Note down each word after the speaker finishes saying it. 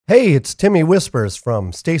Hey, it's Timmy Whispers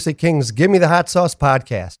from Stacey King's Gimme the Hot Sauce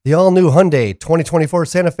podcast. The all-new Hyundai 2024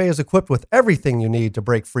 Santa Fe is equipped with everything you need to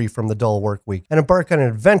break free from the dull work week and embark on an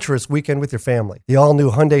adventurous weekend with your family. The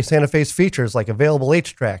all-new Hyundai Santa Fe's features like available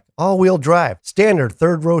H-Track, all-wheel drive, standard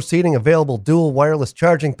third-row seating, available dual wireless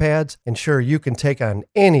charging pads, ensure you can take on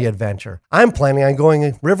any adventure. I'm planning on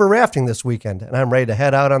going river rafting this weekend, and I'm ready to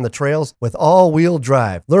head out on the trails with all-wheel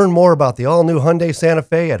drive. Learn more about the all-new Hyundai Santa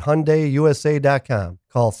Fe at HyundaiUSA.com.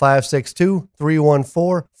 Call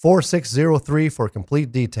 562-314-4603 for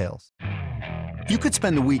complete details. You could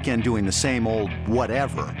spend the weekend doing the same old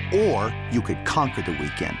whatever, or you could conquer the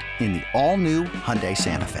weekend in the all-new Hyundai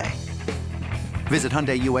Santa Fe. Visit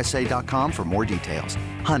HyundaiUSA.com for more details.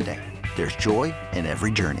 Hyundai, there's joy in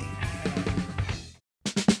every journey. Oh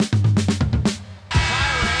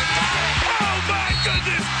my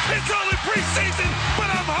goodness! It's only preseason,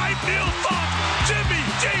 but I'm hyped. Neil Funk, Jimmy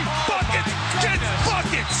G buckets gets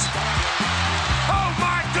buckets. Oh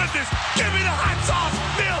my goodness! Give me the hot sauce,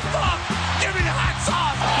 Neil Funk. Give me the hot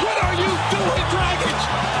sauce. What are you doing, Dragic?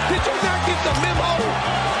 Did you not get the memo?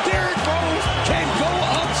 Derrick Rose can go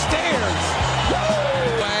upstairs.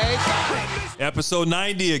 Episode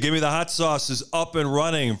 90 of Give Me the Hot Sauce is up and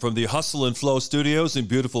running from the Hustle and Flow Studios in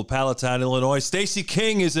beautiful Palatine, Illinois. Stacey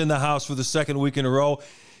King is in the house for the second week in a row.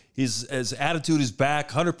 His attitude is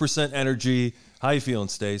back, 100% energy. How you feeling,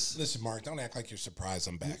 Stace? Listen, Mark, don't act like you're surprised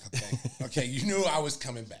I'm back, okay? Okay, you knew I was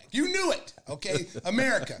coming back. You knew it, okay?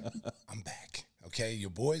 America, I'm back, okay? Your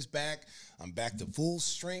boy's back. I'm back to full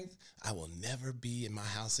strength. I will never be in my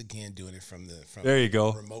house again doing it from there you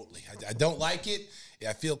go. Remotely. I don't like it.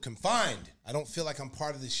 I feel confined. I don't feel like I'm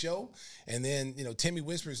part of the show. And then, Timmy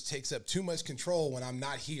Whispers takes up too much control when I'm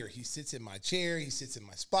not here. He sits in my chair. He sits in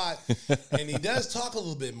my spot. And he does talk a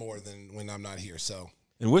little bit more than when I'm not here, so.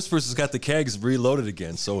 And Whispers has got the kegs reloaded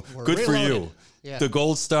again, so We're good reloaded. for you. Yeah. The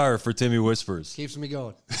gold star for Timmy Whispers. Keeps me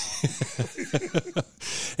going.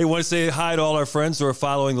 Hey, want to say hi to all our friends who are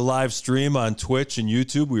following the live stream on Twitch and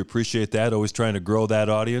YouTube. We appreciate that. Always trying to grow that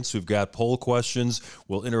audience. We've got poll questions.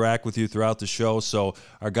 We'll interact with you throughout the show. So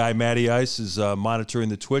our guy Matty Ice is monitoring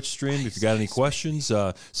the Twitch stream. If you got any questions,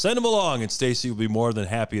 send them along, and Stacey will be more than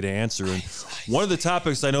happy to answer. And one of the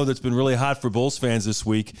topics I know that's been really hot for Bulls fans this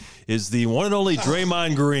week is the one and only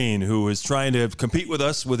Draymond Green, who is trying to compete with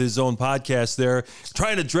us with his own podcast there,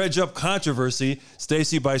 trying to dredge up controversy,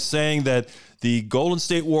 Stacey, by saying that the Golden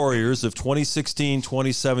State Warriors of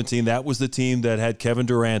 2016-2017, that was the team that had Kevin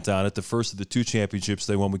Durant on it, the first of the two championships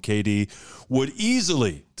they won with KD, would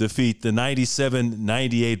easily defeat the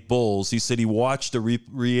 97-98 Bulls. He said he watched a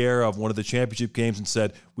re-air of one of the championship games and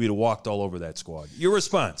said, we'd have walked all over that squad. Your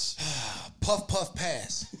response? Puff, puff,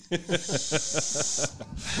 pass.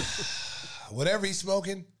 Whatever he's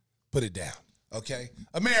smoking, put it down, okay?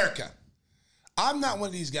 America. I'm not one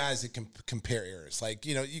of these guys that can compare eras,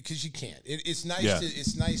 because you can't. It's nice. Yeah.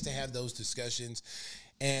 It's nice to have those discussions,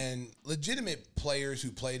 and legitimate players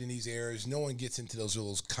who played in these eras. No one gets into those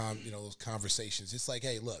those conversations. It's like,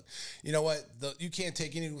 hey, look, you know what? You can't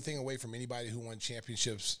take anything away from anybody who won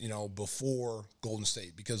championships, before Golden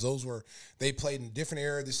State, because they played in a different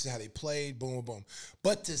era. This is how they played. Boom, boom, boom.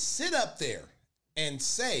 But to sit up there and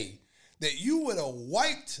say that you would have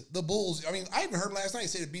wiped the Bulls. I mean, I even heard last night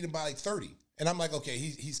say they beat them by like 30. And I'm like, okay,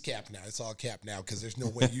 he's capped now. It's all capped now because there's no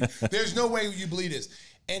way you believe this.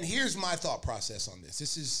 And here's my thought process on this.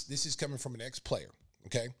 This is coming from an ex-player,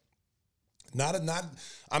 okay?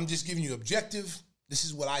 I'm just giving you objective. This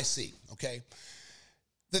is what I see, okay?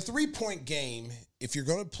 The 3-point game, if you're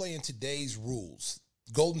going to play in today's rules,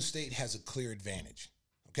 Golden State has a clear advantage,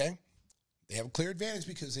 okay? They have a clear advantage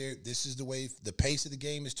because this is the way the pace of the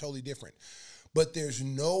game is totally different. But there's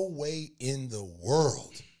no way in the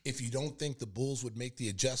world, if you don't think the Bulls would make the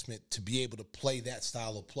adjustment to be able to play that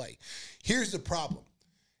style of play. Here's the problem,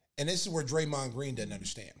 and this is where Draymond Green doesn't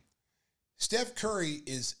understand. Steph Curry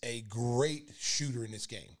is a great shooter in this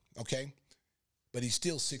game, okay? But he's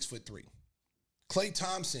still 6'3". Klay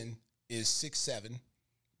Thompson is 6'7".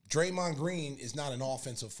 Draymond Green is not an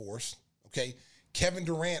offensive force, okay? Kevin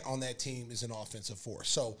Durant on that team is an offensive force.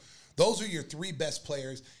 So those are your three best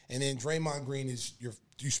players, and then Draymond Green is you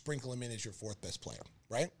sprinkle him in as your fourth best player,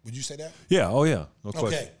 right? Would you say that? Yeah. Oh, yeah. No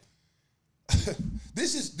question. Okay.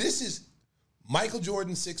 This is Michael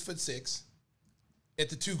Jordan, 6'6", at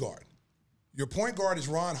the 2 guard. Your point guard is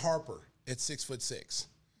Ron Harper at 6'6".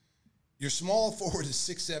 Your small forward is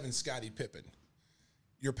 6'7", Scottie Pippen.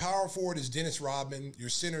 Your power forward is Dennis Rodman. Your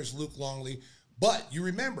center is Luke Longley. But you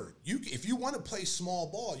remember, if you want to play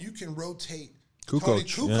small ball, you can rotate Tony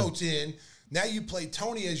Kukoc in. Now you play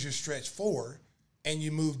Tony as your stretch 4, and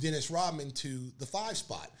you move Dennis Rodman to the 5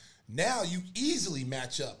 spot. Now you easily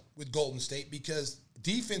match up with Golden State because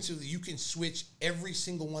defensively you can switch every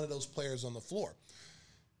single one of those players on the floor.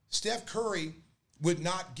 Steph Curry would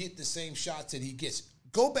not get the same shots that he gets.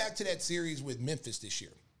 Go back to that series with Memphis this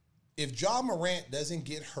year. If Ja Morant doesn't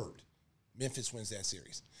get hurt, Memphis wins that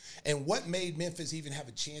series. And what made Memphis even have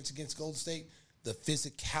a chance against Golden State? The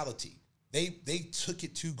physicality. They took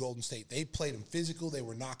it to Golden State. They played them physical. They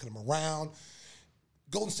were knocking them around.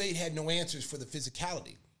 Golden State had no answers for the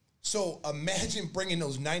physicality. So imagine bringing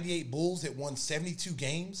those 98 Bulls that won 72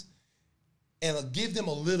 games and give them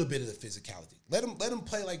a little bit of the physicality. Let them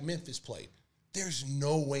play like Memphis played. There's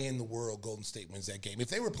no way in the world Golden State wins that game. If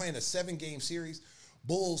they were playing a 7-game series,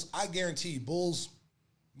 Bulls, I guarantee Bulls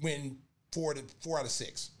win 4 out of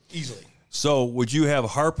 6 easily. So would you have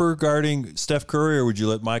Harper guarding Steph Curry, or would you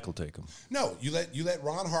let Michael take him? No, you let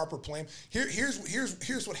Ron Harper play him.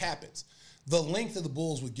 Here's what happens. The length of the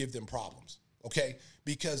Bulls would give them problems, okay?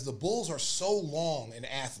 Because the Bulls are so long and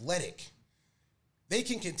athletic, they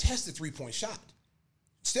can contest the three-point shot.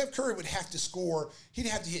 Steph Curry would have to score. He'd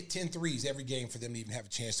have to hit 10 threes every game for them to even have a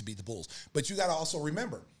chance to beat the Bulls. But you got to also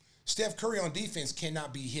remember, Steph Curry on defense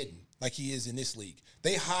cannot be hidden like he is in this league.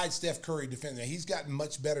 They hide Steph Curry defensively. He's gotten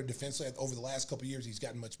much better defensively over the last couple of years. He's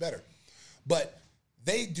gotten much better. But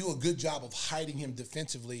they do a good job of hiding him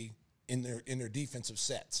defensively in their defensive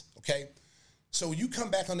sets, okay? So you come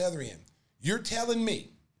back on the other end. You're telling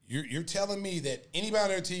me that anybody on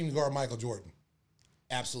their team can guard Michael Jordan?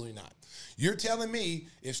 Absolutely not. You're telling me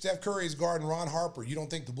if Steph Curry is guarding Ron Harper, you don't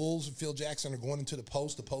think the Bulls and Phil Jackson are going into the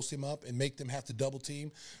post to post him up and make them have to double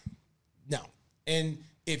team? No. And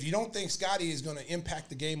if you don't think Scottie is going to impact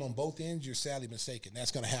the game on both ends, you're sadly mistaken.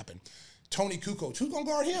 That's going to happen. Tony Kukoc, who's going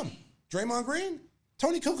to guard him? Draymond Green?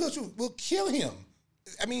 Tony Kukoc will kill him.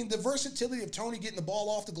 I mean, the versatility of Tony getting the ball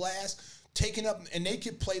off the glass, taking up, and they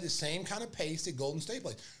could play the same kind of pace that Golden State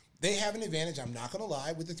plays. They have an advantage, I'm not going to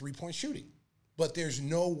lie, with the three-point shooting. But there's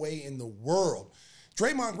no way in the world.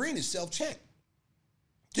 Draymond Green is self-checked.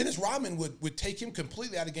 Dennis Rodman would take him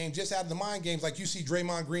completely out of game, just out of the mind games, like you see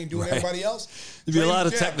Draymond Green doing everybody else. There'd be a lot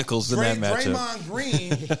of technicals in that matchup. Draymond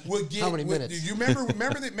Green would get. How many minutes? You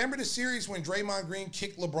remember the series when Draymond Green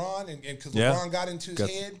kicked LeBron and because LeBron got into his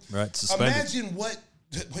head? Right, suspended. Imagine what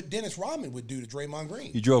Dennis Rodman would do to Draymond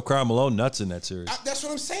Green. He drove Karl Malone nuts in that series. That's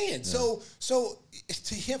what I'm saying. Yeah. So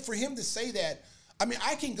for him to say that, I mean,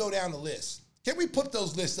 I can go down the list. Can we put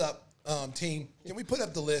those lists up? Team, can we put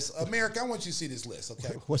up the list? America, I want you to see this list,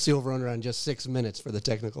 okay? What's the over-under on just 6 minutes for the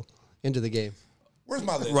technical into the game? Where's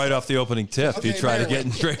my list? Right off the opening tip, okay, he tried to get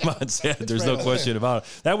in Draymond's head. There's no question about it.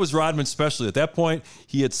 That was Rodman especially. At that point,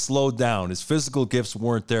 he had slowed down. His physical gifts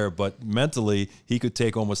weren't there, but mentally, he could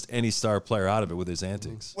take almost any star player out of it with his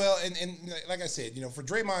antics. Well, and like I said, for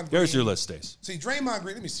Draymond Green. There's your list, Stace. See, Draymond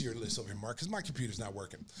Green, let me see your list over here, Mark, because my computer's not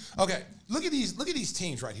working. Okay, look at these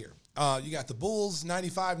teams right here. You got the Bulls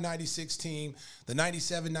 95-96 team, the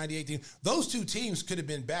 97-98 team. Those two teams could have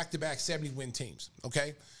been back-to-back 70-win teams,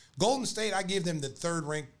 okay? Golden State, I give them the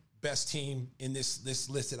third-ranked best team in this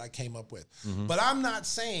list that I came up with. Mm-hmm. But I'm not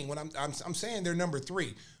saying, I'm saying they're number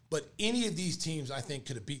 3, but any of these teams I think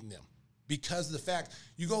could have beaten them because of the fact,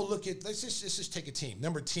 you go look at, let's just take a team.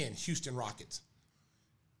 Number 10, Houston Rockets.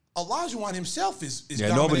 Olajuwon himself is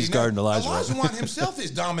dominating. Nobody's guarding Olajuwon. Olajuwon himself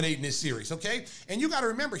is dominating this series, okay? And you got to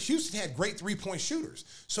remember, Houston had great three-point shooters,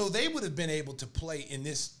 so they would have been able to play in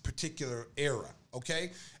this particular era,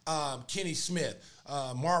 okay? Kenny Smith,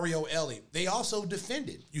 Mario Elliott. They also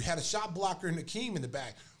defended. You had a shot blocker in Hakeem in the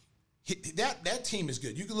back. That team is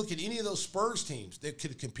good. You can look at any of those Spurs teams that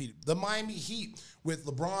could have competed. The Miami Heat with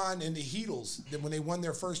LeBron and the Heatles when they won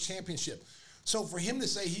their first championship. So for him to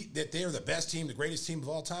say that they're the best team, the greatest team of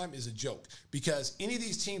all time, is a joke. Because any of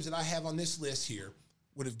these teams that I have on this list here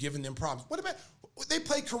would have given them problems. What about they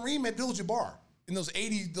played Kareem Abdul-Jabbar in those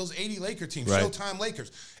 80 Laker teams, right. Showtime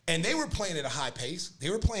Lakers, and they were playing at a high pace.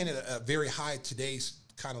 They were playing at a very high today's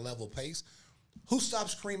kind of level pace. Who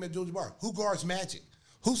stops Kareem Abdul-Jabbar? Who guards Magic?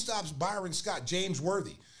 Who stops Byron Scott? James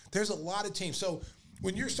Worthy? There's a lot of teams. So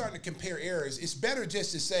when you're starting to compare eras, it's better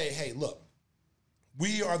just to say, hey, look.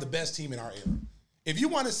 We are the best team in our era. If you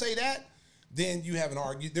want to say that, then you have an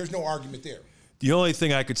argument. There's no argument there. The only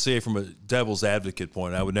thing I could say from a devil's advocate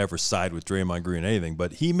point, I would never side with Draymond Green or anything,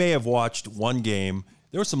 but he may have watched one game.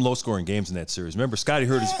 There were some low-scoring games in that series. Remember, Scottie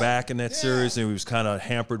hurt his back in that series, and he was kind of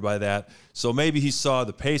hampered by that. So maybe he saw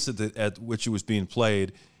the pace at which it was being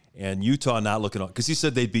played, and Utah not looking on, because he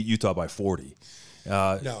said they'd beat Utah by 40.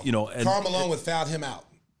 No, Karl Malone would foul him out.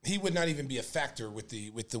 He would not even be a factor with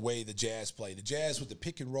the way the Jazz play. The Jazz with the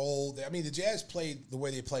pick and roll. I mean, the Jazz played the way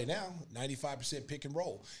they play now, 95% pick and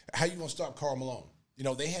roll. How you going to stop Karl Malone? You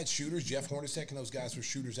know, they had shooters. Jeff Hornacek and those guys were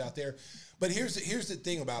shooters out there. But here's the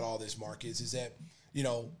thing about all this, Mark, is that, you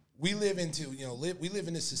know, we live in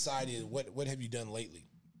this society of what have you done lately?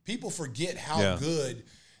 People forget how good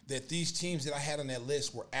that these teams that I had on that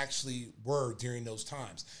list were during those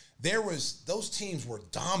times. Those teams were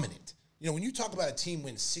dominant. You know, when you talk about a team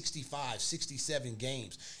winning 65, 67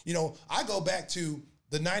 games, you know, I go back to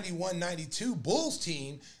the 91-92 Bulls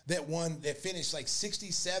team that finished like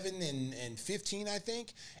 67 and 15, I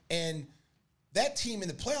think. And that team in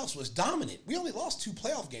the playoffs was dominant. We only lost 2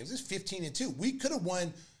 playoff games. It's 15-2. We could have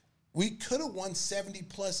won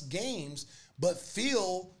 70+ games, but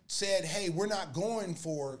Phil said, hey, we're not going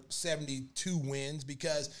for 72 wins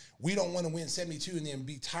because we don't want to win 72 and then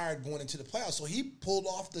be tired going into the playoffs. So he pulled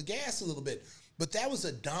off the gas a little bit. But that was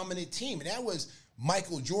a dominant team, and that was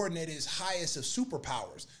Michael Jordan at his highest of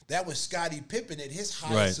superpowers. That was Scottie Pippen at his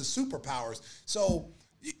highest of superpowers. So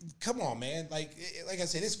come on, man. Like I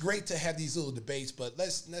said, it's great to have these little debates, but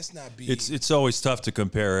let's not be. It's always tough to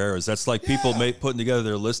compare eras. That's like people putting together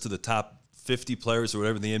their list of the top 50 players or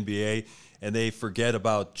whatever in the NBA, and they forget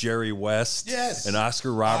about Jerry West and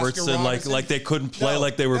Oscar Robertson. Like they couldn't play,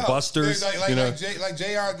 like they were busters. Like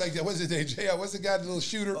JR, like what's his name? JR, what's the guy, the little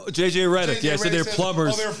shooter? JJ Redick. So they're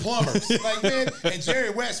plumbers. They're plumbers. Like, man, and Jerry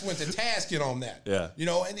West went to task on that. Yeah. You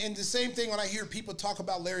know, and the same thing when I hear people talk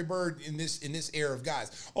about Larry Bird in this era of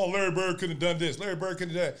guys. Oh, Larry Bird could have done this. Larry Bird could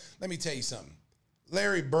have done that. Let me tell you something.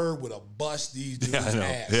 Larry Bird would have bust these dudes' ass.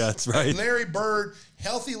 Yeah, that's right. Like Larry Bird,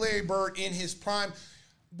 healthy Larry Bird in his prime.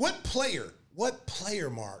 What player,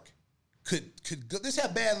 Mark, could go? This is how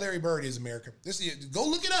bad Larry Bird is, America. Go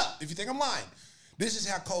look it up if you think I'm lying. This is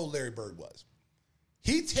how cold Larry Bird was.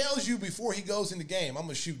 He tells you before he goes in the game, I'm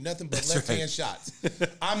going to shoot nothing but left-hand shots.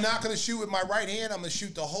 I'm not going to shoot with my right hand. I'm going to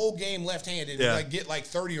shoot the whole game left-handed and get like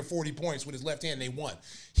 30 or 40 points with his left hand, and they won.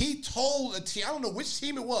 He told a team, I don't know which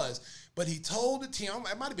team it was, but he told the team,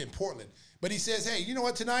 it might have been Portland, but he says, hey, you know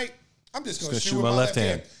what, tonight, I'm just going to shoot with my left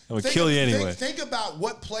hand. I'm going to kill you anyway. Think about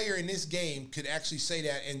what player in this game could actually say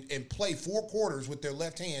that and play 4 quarters with their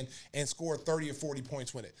left hand and score 30 or 40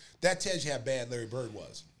 points with it. That tells you how bad Larry Bird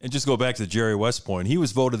was. And just go back to Jerry West point. He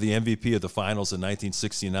was voted the MVP of the finals in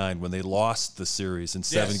 1969 when they lost the series in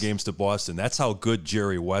 7 games to Boston. That's how good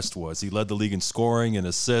Jerry West was. He led the league in scoring and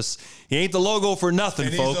assists. He ain't the logo for nothing,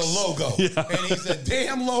 and folks. He's a logo. And he's a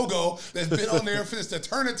damn logo that's been on there since the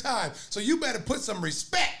turn of time. So you better put some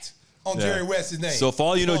respect on Jerry West's name. So for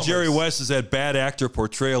all you know, Jerry West is that bad actor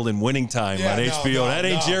portrayal in Winning Time on HBO. That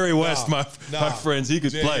ain't Jerry West, my friends. He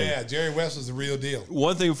could play. Yeah, Jerry West was the real deal.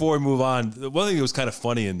 One thing before we move on, one thing that was kind of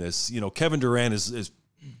funny in this, you know, Kevin Durant is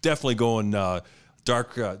definitely going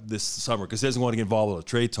dark this summer because he doesn't want to get involved with the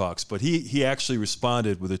trade talks. But he actually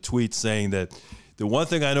responded with a tweet saying that the one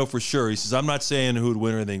thing I know for sure, he says, I'm not saying who'd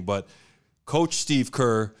win or anything, but Coach Steve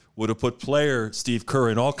Kerr would have put player Steve Kerr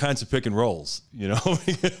in all kinds of pick and rolls, you know?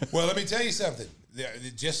 Well, let me tell you something.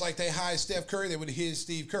 Just like they hired Steph Curry, they would have hired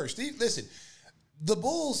Steve Kerr. Listen, the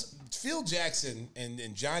Bulls, Phil Jackson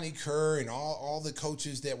and Johnny Kerr and all the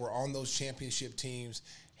coaches that were on those championship teams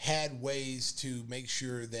had ways to make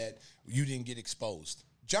sure that you didn't get exposed.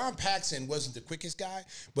 John Paxson wasn't the quickest guy,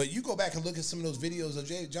 but you go back and look at some of those videos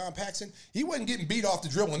of John Paxson, he wasn't getting beat off the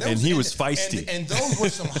dribble. And he was feisty. And those were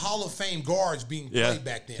some Hall of Fame guards being played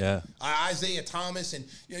back then. Yeah. Isaiah Thomas, and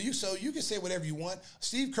so you can say whatever you want.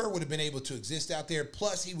 Steve Kerr would have been able to exist out there.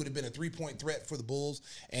 Plus, he would have been a 3-point threat for the Bulls.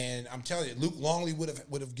 And I'm telling you, Luke Longley would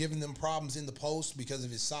have given them problems in the post because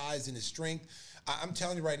of his size and his strength. I'm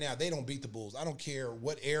telling you right now, they don't beat the Bulls. I don't care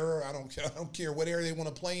what era. I don't care what era they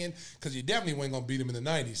want to play in, because you definitely weren't going to beat them in the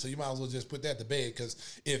 90s. So you might as well just put that to bed. Because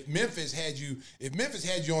if Memphis had you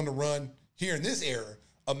on the run here in this era,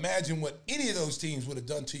 imagine what any of those teams would have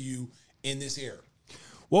done to you in this era.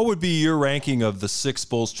 What would be your ranking of the 6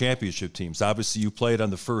 Bulls championship teams? Obviously, you played on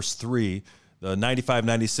the first 3. The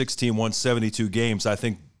 95-96 team won 72 games. I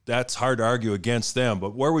think that's hard to argue against them.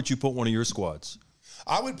 But where would you put one of your squads?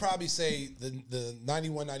 I would probably say the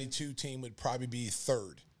 91-92 team would probably be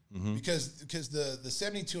third, because the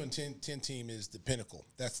 72 and 10 team is the pinnacle.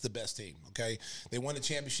 That's the best team. Okay, they won the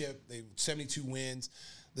championship. They 72 wins.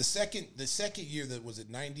 The second year, that was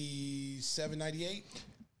it 97-98.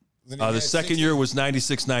 The second year was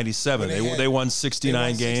 96-97. They won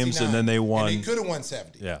 69 games, and then they won. And they could have won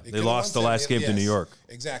 70. Yeah, they lost the last game to New York.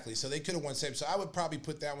 Exactly. So they could have won 70. So I would probably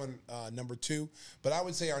put that one number 2. But I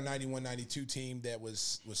would say our 91-92 team that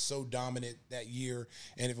was so dominant that year.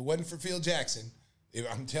 And if it wasn't for Phil Jackson,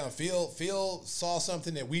 I'm telling you, Phil saw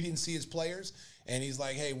something that we didn't see as players. And he's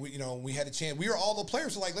like, hey, we had a chance. All the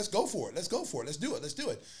players were like, let's go for it. Let's go for it. Let's do it. Let's do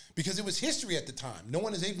it. Because it was history at the time. No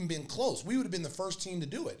one has even been close. We would have been the first team to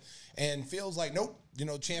do it. And Phil's like, nope,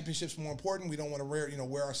 championships more important. We don't want to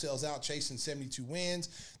wear ourselves out chasing 72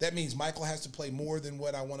 wins. That means Michael has to play more than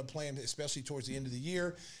what I want to play him, especially towards the end of the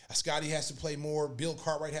year. Scotty has to play more. Bill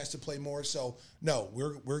Cartwright has to play more. So no,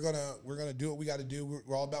 we're gonna do what we got to do.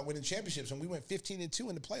 We're all about winning championships. And we went 15-2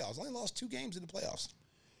 in the playoffs. Only lost 2 games in the playoffs.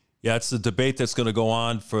 Yeah, it's a debate that's going to go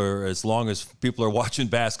on for as long as people are watching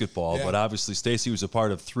basketball. Yeah. But obviously, Stacey was a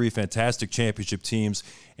part of 3 fantastic championship teams.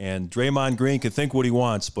 And Draymond Green can think what he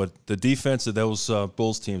wants, but the defense of those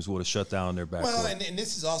Bulls teams would have shut down their backcourt. Well, and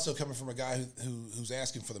this is also coming from a guy who's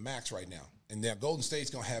asking for the max right now. And now Golden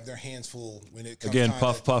State's going to have their hands full when it comes Again, time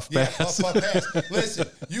puff, pass. Puff, pass. Listen,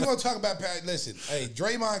 you're going to talk about – listen, hey,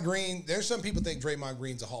 Draymond Green, there's some people think Draymond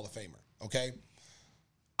Green's a Hall of Famer, okay?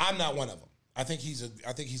 I'm not one of them. I think he's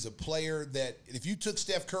a player that if you took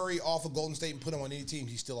Steph Curry off of Golden State and put him on any team,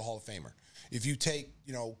 he's still a Hall of Famer. If you take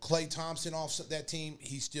Klay Thompson off that team,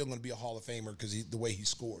 he's still going to be a Hall of Famer because the way he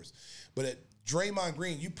scores. But at Draymond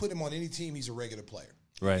Green, you put him on any team, he's a regular player.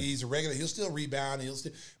 Right. He's a regular. He'll still rebound.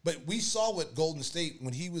 But we saw what Golden State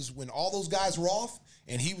when all those guys were off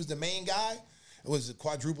and he was the main guy. It was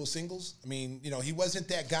quadruple singles. I mean, he wasn't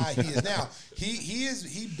that guy he is now.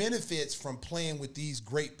 He benefits from playing with these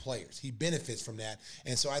great players. He benefits from that.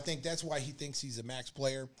 And so I think that's why he thinks he's a max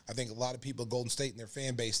player. I think a lot of people at Golden State and their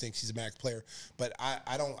fan base thinks he's a max player. But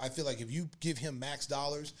I feel like if you give him max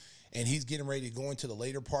dollars and he's getting ready to go into the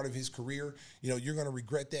later part of his career, you're going to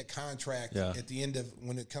regret that contract at the end of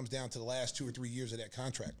when it comes down to the last 2 or 3 years of that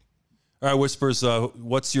contract. All right, Whispers,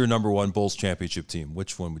 what's your number 1 Bulls championship team?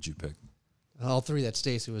 Which one would you pick? All 3 that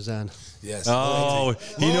Stacey was on. Yes. Oh,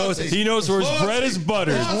 he knows where his bread is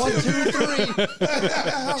buttered. 1, 2, 3.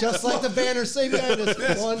 Just like the banner say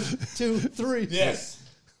madness. 1, 2, 3. Yes.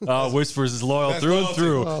 Whispers is loyal That's through and loyalty.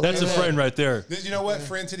 through. Oh, That's a man. friend right there. You know what?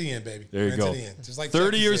 Friend to the end, baby. There you Friend go. to the end. Just like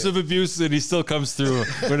 30 Chucky years said. of abuse, and he still comes through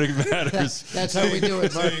when it matters. That's how we do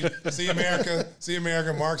it, Mark. See America.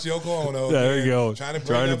 Mark's Yoko Ono. There you go. Trying to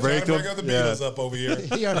break up the Beatles up over here.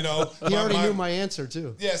 He already knew my answer,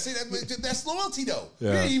 too. Yeah, see, that's loyalty, though. Yeah.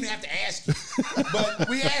 We didn't even have to ask you. But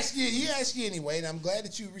we asked you. He asked you anyway, and I'm glad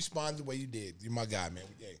that you responded the way you did. You're my guy, man.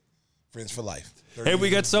 Hey, friends for life. Hey, we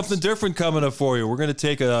got something different coming up for you. We're going to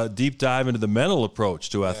take a deep dive into the mental approach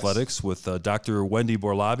to athletics with Dr. Wendy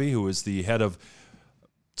Borlabi, who is the head of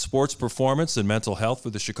sports performance and mental health for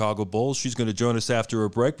the Chicago Bulls. She's going to join us after a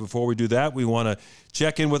break. Before we do that, we want to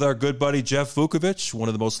check in with our good buddy Jeff Vukovich, one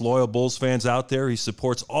of the most loyal Bulls fans out there. He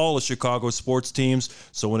supports all the Chicago sports teams.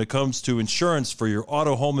 So when it comes to insurance for your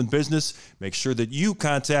auto, home, and business, make sure that you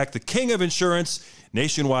contact the king of insurance,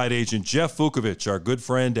 nationwide agent Jeff Vukovich, our good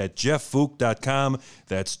friend at jeffvuk.com.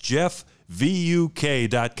 That's jeffvuk.com.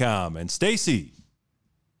 And Stacey.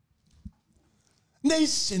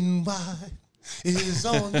 Nationwide is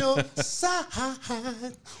on your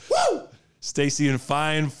side. Woo! Stacey in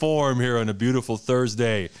fine form here on a beautiful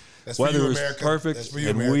Thursday. That's for Weather you, is America. perfect, That's for you,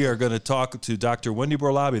 and we America. are going to talk to Dr. Wendy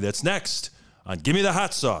Borlabi. That's next on Gimme the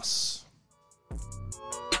Hot Sauce.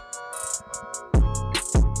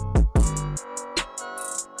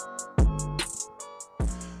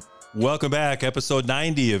 Welcome back. Episode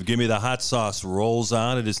 90 of Gimme the Hot Sauce rolls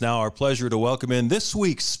on. It is now our pleasure to welcome in this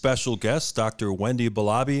week's special guest, Dr. Wendy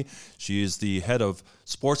Borlabi. She is the head of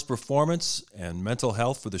sports performance and mental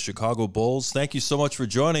health for the Chicago Bulls. Thank you so much for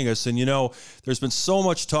joining us. And there's been so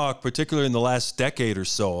much talk, particularly in the last decade or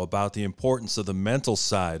so, about the importance of the mental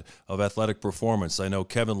side of athletic performance. I know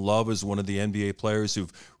Kevin Love is one of the NBA players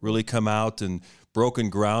who've really come out and broken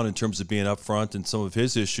ground in terms of being upfront in some of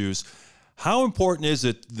his issues. How important is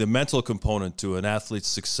it, the mental component, to an athlete's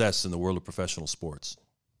success in the world of professional sports?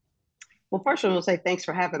 Well, first I want to say thanks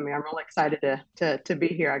for having me. I'm really excited to be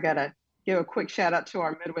here. I got to give a quick shout out to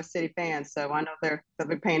our Midwest City fans. So I know they'll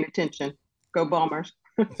be paying attention. Go Bombers.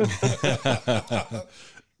 You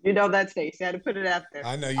know that, Stacey. I had to put it out there.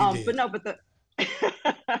 I know you did.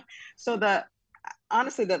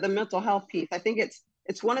 Honestly, the mental health piece, I think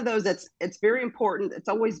it's one of those it's very important. It's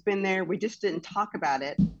always been there. We just didn't talk about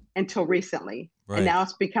it until recently. Right. And now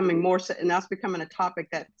it's becoming a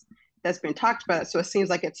topic that's been talked about. So it seems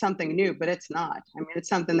like it's something new, but it's not. I mean, it's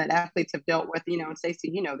something that athletes have dealt with, and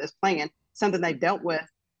Stacey, this playing, something they dealt with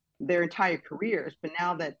their entire careers. But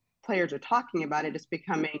now that players are talking about it, it's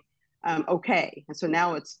becoming okay. And so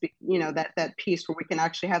now it's, that piece where we can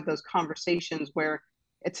actually have those conversations where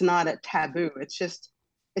it's not a taboo. It's just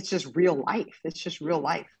real life. It's just real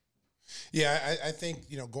life. Yeah, I think,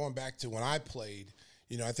 going back to when I played,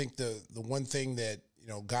 I think the one thing that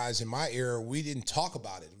guys in my era, we didn't talk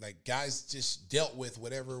about it. Like, guys just dealt with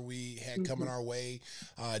whatever we had coming our way,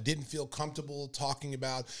 didn't feel comfortable talking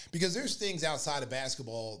about, because there's things outside of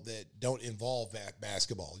basketball that don't involve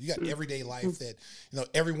basketball. You got everyday life that,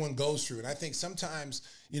 everyone goes through. And I think sometimes,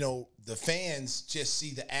 the fans just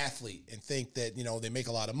see the athlete and think that, they make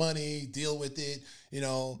a lot of money, deal with it.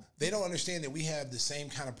 They don't understand that we have the same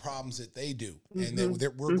kind of problems that they do, and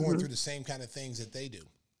that we're going through the same kind of things that they do.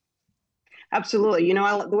 Absolutely.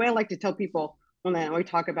 The way I like to tell people when we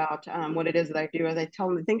talk about what it is that I do is I tell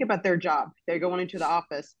them to think about their job. They're going into the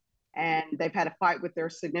office and they've had a fight with their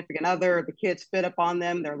significant other. The kids spit up on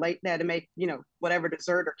them. They're late. They had to make, whatever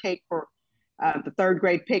dessert or cake for the third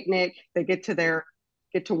grade picnic. They get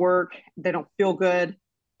to work. They don't feel good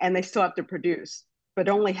and they still have to produce, but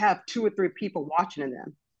only have 2 or 3 people watching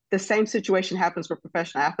them. The same situation happens with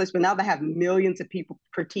professional athletes, but now they have millions of people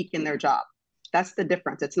critiquing their job. That's the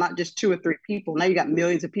difference. It's not just 2 or 3 people. Now you got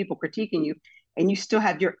millions of people critiquing you, and you still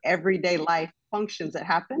have your everyday life functions that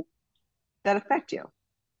happen that affect you.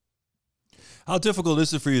 How difficult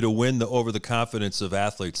is it for you to win over the confidence of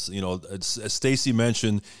athletes? As Stacey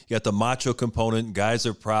mentioned, you got the macho component. Guys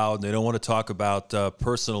are proud, and they don't want to talk about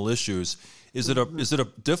personal issues. Is it a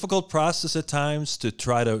difficult process at times to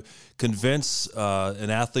try to convince an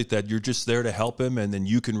athlete that you're just there to help him, and then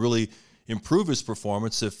you can really improve his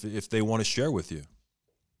performance if they want to share with you?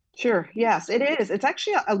 Sure. Yes, it is. It's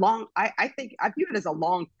actually a long, I think I view it as a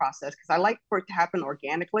long process because I like for it to happen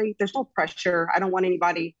organically. There's no pressure. I don't want to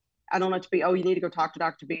be, you need to go talk to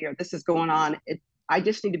Dr. B or this is going on. I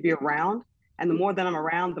just need to be around. And the more that I'm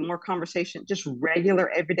around, the more conversation, just regular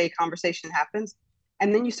everyday conversation happens.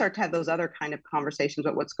 And then you start to have those other kind of conversations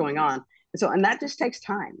about what's going on. And that just takes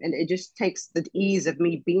time. And it just takes the ease of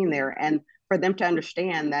me being there and for them to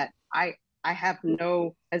understand that I have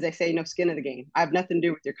no, as they say, no skin in the game. I have nothing to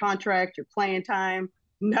do with your contract, your playing time,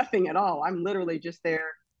 nothing at all. I'm literally just there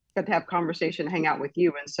to have conversation, hang out with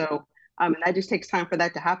you. And so, and that just takes time for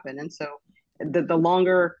that to happen. And so the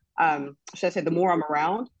longer, should I say, the more I'm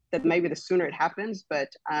around, that maybe the sooner it happens, but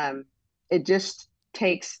it just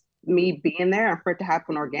takes me being there for it to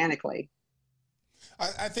happen organically.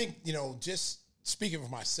 I think, just speaking for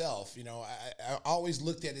myself, I always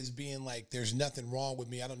looked at it as being like, there's nothing wrong with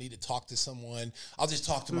me. I don't need to talk to someone. I'll just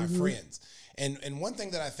talk to my friends. And one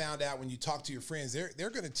thing that I found out when you talk to your friends, they're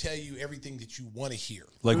going to tell you everything that you want to hear.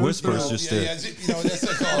 Like Whispers just did. Yeah, that's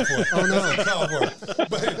a call for it. Oh no, that's a call for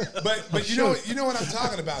it. But you know what I'm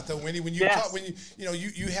talking about though, Wendy. When you talk, when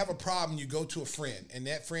you have a problem, you go to a friend, and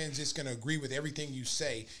that friend's just going to agree with everything you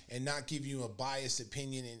say and not give you a biased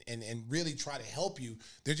opinion and really try to help you.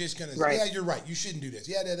 They're just going to say, yeah, you're right. You shouldn't do this.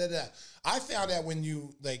 Yeah, I found out when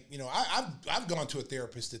you I've gone to a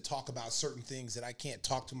therapist to talk about certain things that I can't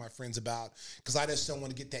talk to my friends about because I just don't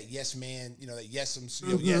want to get that yes man, that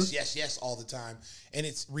yes, yes all the time. And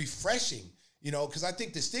it's refreshing, because I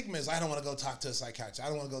think the stigma is I don't want to go talk to a psychiatrist. I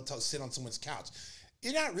don't want to go sit on someone's couch.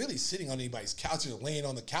 You're not really sitting on anybody's couch or laying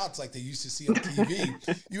on the couch like they used to see on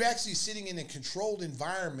TV. You're actually sitting in a controlled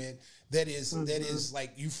environment that is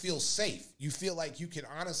like you feel safe. You feel like you can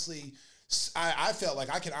honestly. I felt like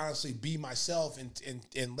I could honestly be myself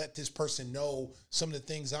and let this person know some of the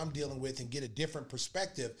things I'm dealing with and get a different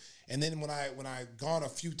perspective. And then when I gone a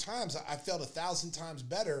few times, I felt 1,000 times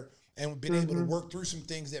better and been able to work through some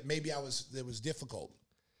things that maybe that was difficult.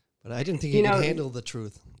 But I didn't think you could handle the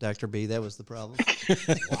truth, Dr. B. That was the problem.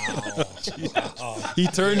 Wow. He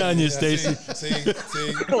turned on you, Stacey. See,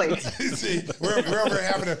 we're over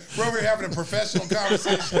having a professional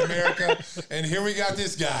conversation in America, and here we got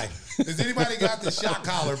this guy. Has anybody got the shock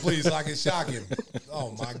collar, please, so I can shock him?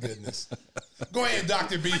 Oh, my goodness. Go ahead,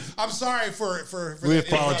 Dr. B. I'm sorry for we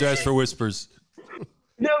apologize for Whispers.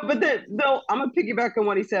 No, but I'm gonna piggyback on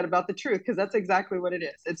what he said about the truth because that's exactly what it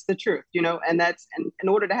is. It's the truth, and in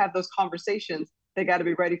order to have those conversations, they got to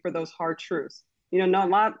be ready for those hard truths.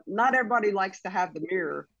 Not everybody likes to have the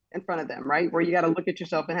mirror in front of them, right? Where you got to look at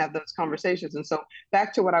yourself and have those conversations. And so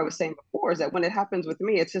back to what I was saying before is that when it happens with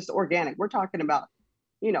me, it's just organic. We're talking about,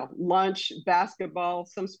 lunch, basketball,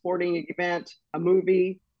 some sporting event, a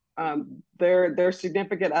movie, their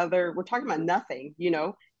significant other. We're talking about nothing,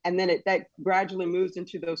 and then that gradually moves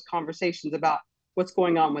into those conversations about what's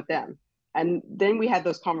going on with them. And then we had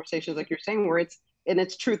those conversations, like you're saying, where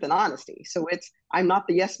it's truth and honesty. So I'm not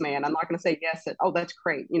the yes man. I'm not going to say yes. That's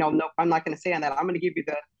great. No, I'm not going to say on that. I'm going to give you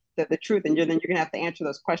the truth. And then you're going to have to answer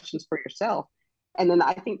those questions for yourself. And then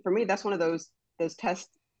I think for me, that's one of those tests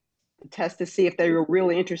to see if they were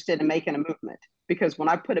really interested in making a movement. Because when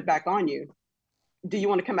I put it back on you, do you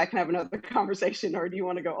want to come back and have another conversation, or do you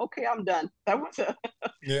want to go, okay, I'm done? That was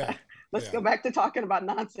yeah. let's go back to talking about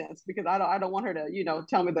nonsense, because I don't want her to,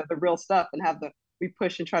 tell me the real stuff and we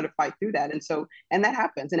push and try to fight through that. And that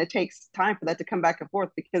happens. And it takes time for that to come back and forth,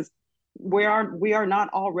 because we are not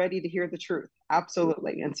all ready to hear the truth.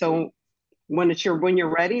 Absolutely. And so when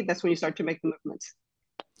you're ready, that's when you start to make the movements.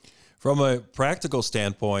 From a practical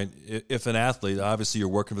standpoint, if an athlete, obviously you're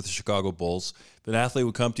working with the Chicago Bulls, if an athlete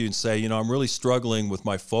would come to you and say, I'm really struggling with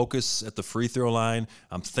my focus at the free throw line,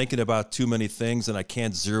 I'm thinking about too many things and I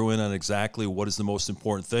can't zero in on exactly what is the most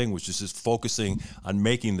important thing, which is just focusing on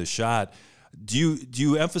making the shot. Do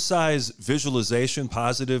you emphasize visualization,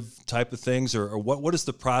 positive type of things, or what is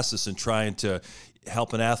the process in trying to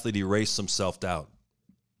help an athlete erase some self-doubt?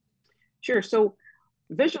 Sure. So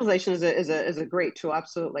visualization is a great tool.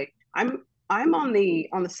 Absolutely. I'm on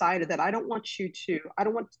the side of that. I don't want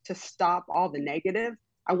to stop all the negative.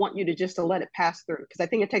 I want you to let it pass through, because I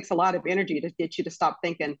think it takes a lot of energy to get you to stop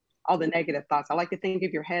thinking all the negative thoughts. I like to think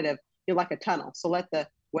of your head you're like a tunnel. So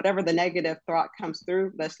whatever the negative thought comes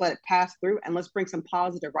through, let's let it pass through, and let's bring some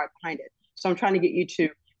positive right behind it. So I'm trying to get you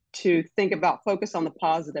to think about, focus on the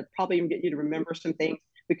positive, probably even get you to remember some things.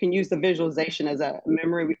 We can use the visualization as a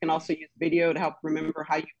memory. We can also use video to help remember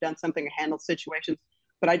how you've done something or handled situations.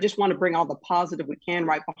 But I just want to bring all the positive we can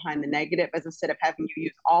right behind the negative, as instead of having you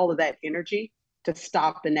use all of that energy to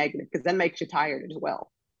stop the negative, because that makes you tired as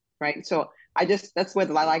well, right? So that's the way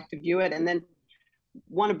that I like to view it. And then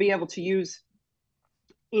want to be able to use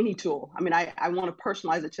any tool. I mean, I want to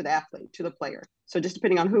personalize it to the athlete, to the player. So just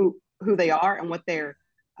depending on who they are and what they're,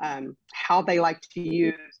 how they like to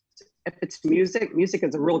use. If it's music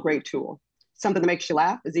is a real great tool. Something that makes you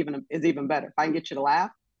laugh is even better. If I can get you to laugh,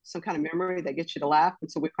 some kind of memory that gets you to laugh.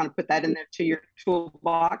 And so we kind of put that in there to your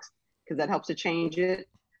toolbox, because that helps to change it.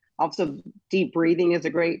 Also, deep breathing is a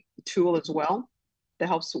great tool as well that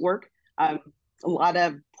helps to work. A lot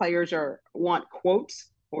of players want quotes,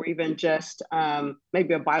 or even just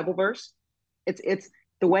maybe a Bible verse. It's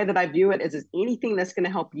the way that I view it is anything that's going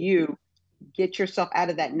to help you get yourself out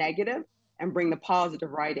of that negative and bring the positive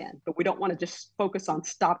right in. But we don't want to just focus on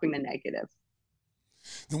stopping the negative.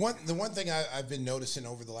 The one thing I've been noticing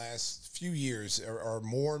over the last few years are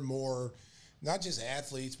more and more, not just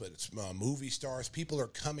athletes, but it's movie stars. People are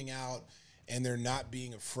coming out and they're not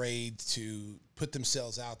being afraid to put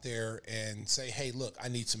themselves out there and say, hey, look, I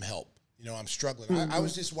need some help. I'm struggling. Mm-hmm. I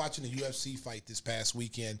was just watching a UFC fight this past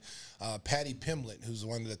weekend. Paddy Pimblett, who's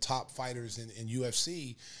one of the top fighters in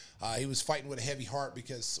UFC, he was fighting with a heavy heart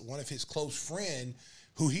because one of his close friend,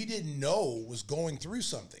 who he didn't know was going through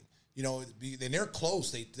something. And they're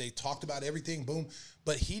close. They talked about everything, boom.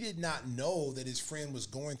 But he did not know that his friend was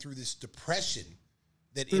going through this depression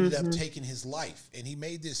that ended up taking his life. And he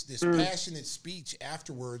made this passionate speech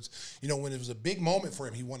afterwards, when it was a big moment for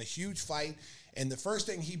him. He won a huge fight. And the first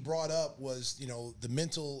thing he brought up was, the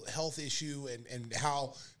mental health issue and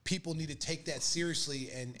how people need to take that seriously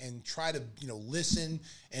and try to, listen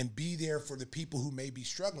and be there for the people who may be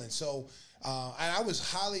struggling. So, and I was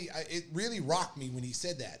it really rocked me when he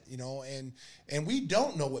said that, and we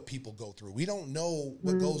don't know what people go through. We don't know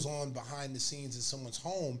what goes on behind the scenes in someone's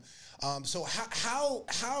home. So how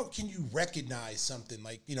can you recognize something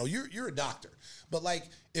like, you're a doctor, but like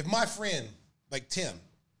if my friend like Tim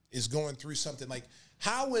is going through something, like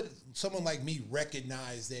how would someone like me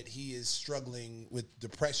recognize that he is struggling with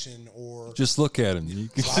depression? Or just look at him. You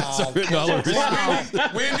can Wendy,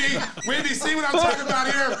 see what I'm talking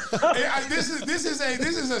about here? This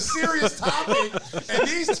is a serious topic, and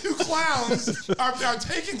these two clowns are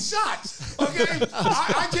taking shots. Okay,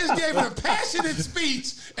 I just gave a passionate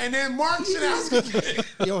speech, and then Mark Shanowski.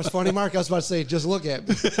 It's funny, Mark. I was about to say, just look at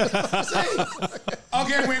me.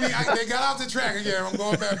 Okay, Wendy, they got off the track again. I'm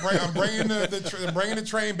going back. I'm bringing the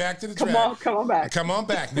train back to the track. Come on back. Come on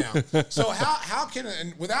back now. So how can,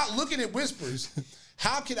 and without looking at Whispers,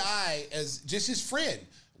 how could I, as just his friend,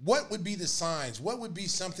 what would be the signs? What would be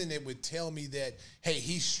something that would tell me that, hey,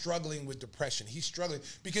 he's struggling with depression. He's struggling,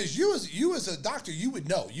 because you as a doctor, you would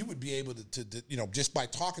know. You would be able to just by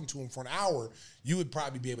talking to him for an hour, you would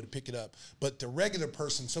probably be able to pick it up. But the regular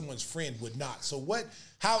person, someone's friend, would not. So what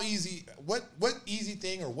easy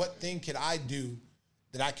thing or what thing could I do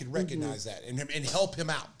that I could recognize that and help him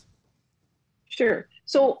out? Sure.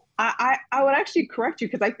 So I would actually correct you,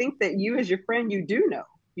 because I think that you as your friend, you do know.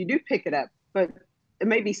 You do pick it up, but it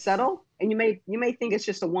may be subtle, and you may think it's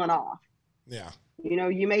just a one-off. Yeah.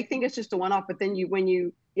 You may think it's just a one-off, but then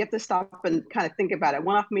you have to stop and kind of think about it.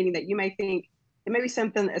 One-off meaning that you may think it may be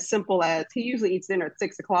something as simple as he usually eats dinner at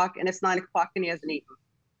 6 o'clock and it's 9 o'clock and he hasn't eaten.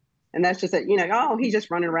 And that's just that, he's just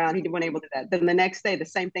running around. He wasn't able to do that. Then the next day, the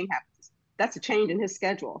same thing happens. That's a change in his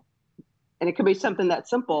schedule. And it could be something that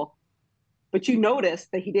simple, but you notice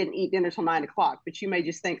that he didn't eat dinner till 9 o'clock, but you may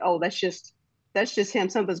just think, oh, that's just him.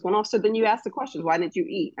 Something's going on. So then you ask the questions, why didn't you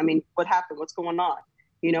eat? I mean, what happened? What's going on?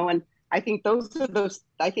 And I think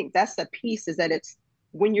I think that's the piece, is that it's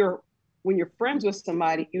when you're friends with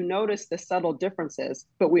somebody, you notice the subtle differences,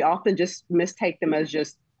 but we often just mistake them as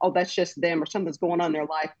just, oh, that's just them, or something's going on in their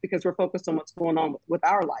life, because we're focused on what's going on with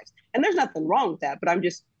our lives. And there's nothing wrong with that, but I'm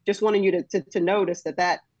just wanting you to notice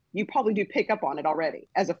that you probably do pick up on it already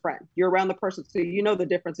as a friend. You're around the person, so you know the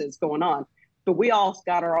differences going on. But we all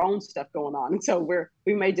got our own stuff going on, and so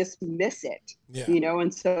we may just miss it,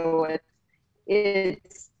 And so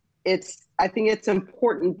it's I think it's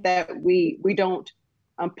important that we don't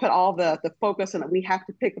put all the focus on it. We have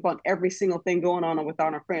to pick up on every single thing going on with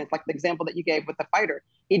our friends. Like the example that you gave with the fighter,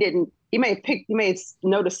 he may have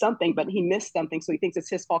noticed something, but he missed something, so he thinks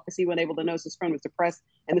it's his fault because he wasn't able to notice his friend was depressed,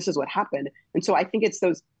 and this is what happened. And so I think it's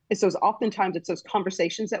those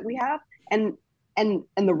conversations that we have, and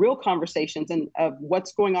the real conversations and of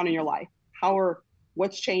what's going on in your life,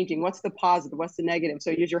 what's changing, what's the positive, what's the negative.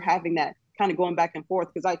 So you're having that kind of going back and forth,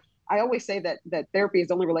 because I always say that therapy is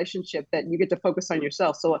the only relationship that you get to focus on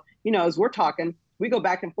yourself. So, as we're talking, we go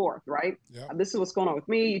back and forth, right? Yep. This is what's going on with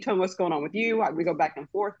me. You tell me what's going on with you. We go back and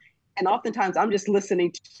forth. And oftentimes I'm just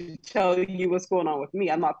listening to tell you what's going on with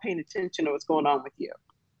me. I'm not paying attention to what's going on with you.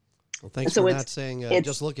 Well, thanks for not saying,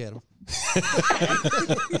 just look at him.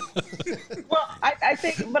 Well, I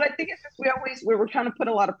think it's just, we're trying to put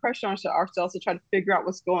a lot of pressure on ourselves to try to figure out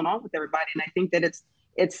what's going on with everybody. And I think that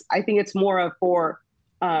it's more of for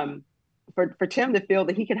Tim to feel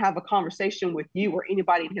that he can have a conversation with you or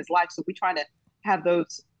anybody in his life. So we try to have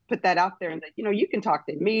put that out there, and that, you can talk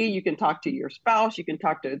to me, you can talk to your spouse, you can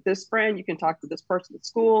talk to this friend, you can talk to this person at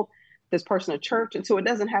school, this person at church. And so it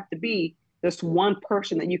doesn't have to be this one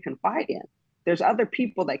person that you confide in. There's other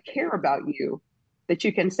people that care about you that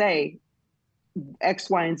you can say X,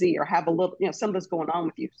 Y, and Z, or have a little, something's going on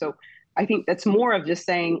with you. So I think that's more of just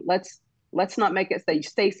saying, let's not make it say,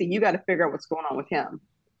 Stacey, you got to figure out what's going on with him.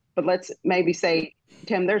 But let's maybe say,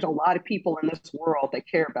 Tim, there's a lot of people in this world that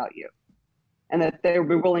care about you, and that they'll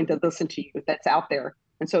be willing to listen to you, that's out there.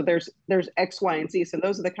 And so there's X, Y, and Z. So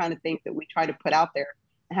those are the kind of things that we try to put out there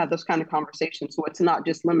and have those kind of conversations. So it's not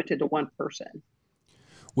just limited to one person.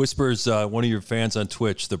 Whispers, one of your fans on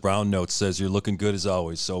Twitch, the Brown Note, says you're looking good as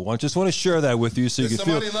always. So I just want to share that with you, so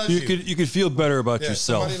you could feel better about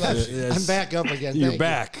yourself. I'm back up again. You're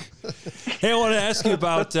back. Hey, I want to ask you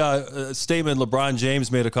about a statement LeBron James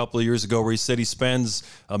made a couple of years ago, where he said he spends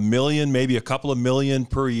 $1 million, maybe a couple of million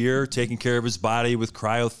per year, taking care of his body with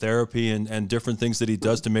cryotherapy and different things that he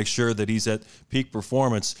does to make sure that he's at peak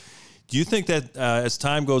performance. Do you think that as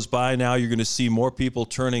time goes by now, you're going to see more people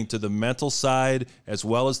turning to the mental side as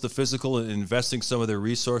well as the physical, and investing some of their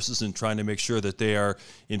resources and trying to make sure that they are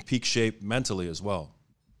in peak shape mentally as well?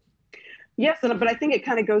 Yes, but I think it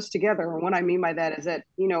kind of goes together. And what I mean by that is that,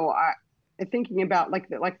 thinking about like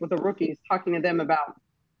with the rookies, talking to them about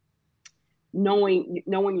knowing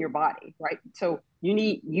your body, right? So you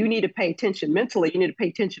need to pay attention mentally. You need to pay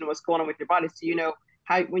attention to what's going on with your body, so you know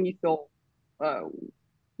how, when you feel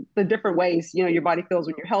the different ways your body feels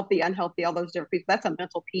when you're healthy, unhealthy, all those different pieces. That's a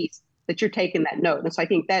mental piece that you're taking that note. And so I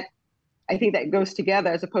think that goes together,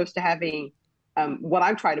 as opposed to having what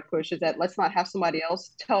I'm trying to push is that let's not have somebody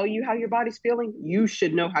else tell you how your body's feeling. You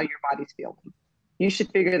should know how your body's feeling. You should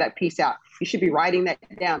figure that piece out. You should be writing that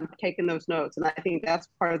down, taking those notes. And I think that's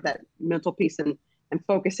part of that mental piece, and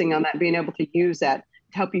focusing on that, being able to use that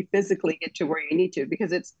to help you physically get to where you need to.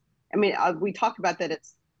 Because we talk about that it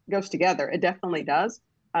goes together. It definitely does.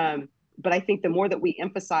 But I think the more that we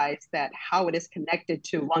emphasize that how it is connected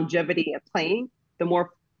to longevity of playing, the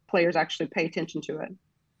more players actually pay attention to it.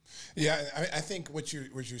 Yeah, I think what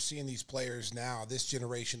you're seeing these players now, this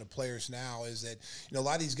generation of players now, is that a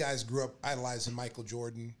lot of these guys grew up idolizing Michael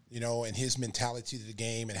Jordan, and his mentality to the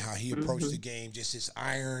game and how he approached the game, just this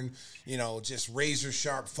iron, just razor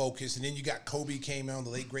sharp focus. And then you got Kobe came on, the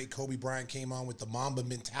late great Kobe Bryant came on with the Mamba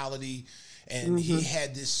mentality. And he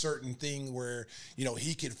had this certain thing where,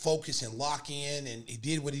 he could focus and lock in, and he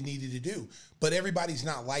did what he needed to do. But everybody's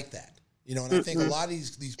not like that. And I think a lot of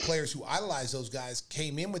these players who idolize those guys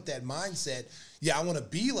came in with that mindset, I want to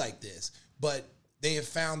be like this. But they have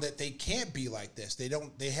found that they can't be like this.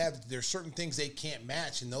 There's certain things they can't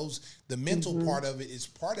match, and the mental part of it is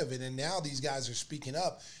part of it. And now these guys are speaking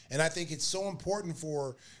up, and I think it's so important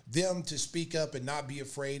for them to speak up and not be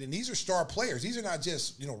afraid. And these are star players. These are not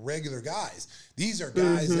just, regular guys. These are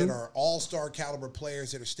guys that are all-star caliber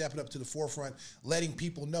players that are stepping up to the forefront, letting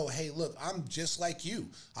people know, hey, look, I'm just like you.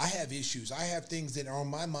 I have issues. I have things that are on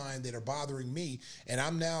my mind that are bothering me, and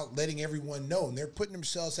I'm now letting everyone know. And they're putting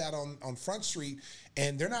themselves out on Front Street,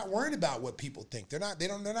 and they're not worried about what people think. They're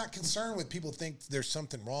not concerned with people think there's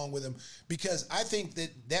something wrong with them, because I think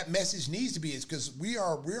that message needs to be, is because we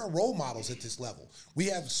are role models at this level. We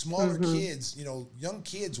have smaller kids, young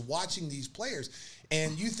kids watching these players,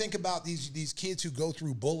 and you think about these kids who go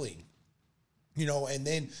through bullying, and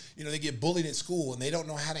then, they get bullied at school and they don't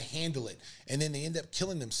know how to handle it, and then they end up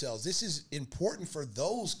killing themselves. This is important for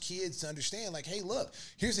those kids to understand, like, hey, look,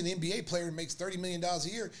 here's an NBA player who makes $30 million a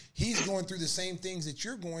year. He's going through the same things that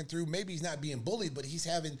you're going through. Maybe he's not being bullied, but he's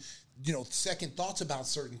having, second thoughts about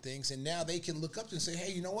certain things, and now they can look up and say,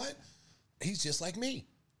 hey, you know what? He's just like me.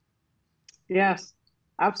 Yes,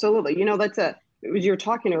 absolutely. You're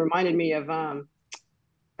talking, it reminded me of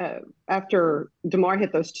after DeMar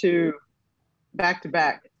hit those two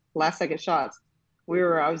back-to-back last-second shots.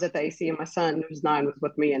 I was at the AC, and my son, who's 9, was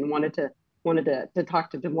with me, and wanted to talk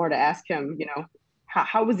to DeMar to ask him,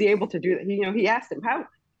 how was he able to do that? He asked him, how,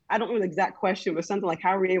 I don't know the exact question, but something like,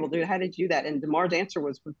 how were you able to do it? How did you do that? And DeMar's answer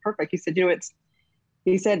was perfect. He said,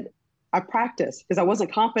 he said, I practiced, because I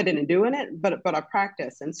wasn't confident in doing it, but I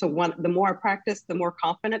practiced. And so the more I practiced, the more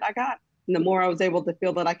confident I got, and the more I was able to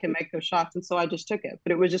feel that I can make those shots. And so I just took it.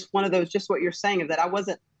 But it was just one of those, just what you're saying, that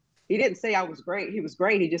he didn't say I was great. He was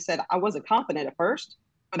great. He just said I wasn't confident at first,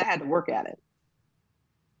 but I had to work at it.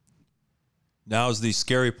 Now is the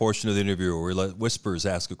scary portion of the interview where we let Whispers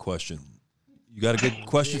ask a question. You got a good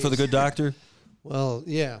question for the good doctor? Well,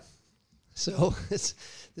 yeah. So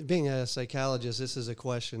being a psychologist, this is a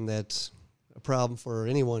question that's a problem for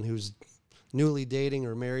anyone who's newly dating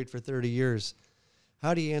or married for 30 years.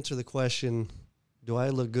 How do you answer the question, do I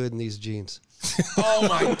look good in these jeans? Oh,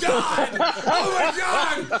 my God. Oh, my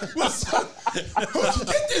God.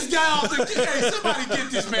 Get this guy off the... Hey, somebody get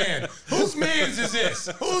this man. Whose man's is this?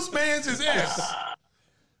 Whose man's is this?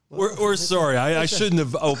 We're sorry. I shouldn't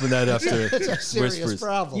have opened that up to It's a serious Whispers.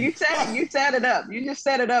 problem. You set it up. You just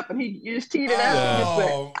set it up, and you just teed it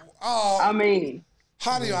up. I mean,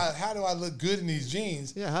 how do I look good in these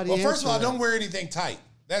jeans? Yeah, how do you first of all, answer that? don't wear anything tight.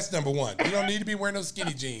 That's number one. You don't need to be wearing those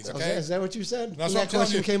skinny jeans, okay? Is that what you said? That's When what that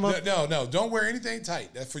question came up? No, don't wear anything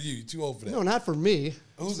tight. That's for you. You're too old for that. No, not for me.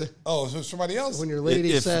 Who's it? Oh, so somebody else? When your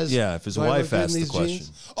lady says, if his "Do I wife look good in asks the these question.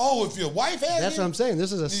 jeans?" Oh, if your wife has That's what I'm saying.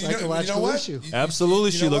 This is a psychological issue.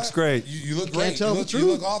 Absolutely, she looks great. You look You great. can't tell the You truth.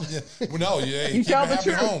 look awesome. Well, no, you You tell the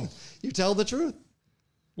happy truth. home. You tell the truth.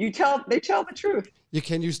 they tell the truth.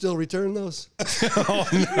 Can you still return those? Oh,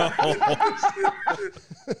 no.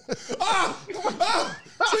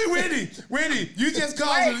 See, Wendy, you just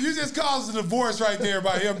caused a divorce right there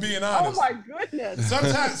by him being honest. Oh my goodness.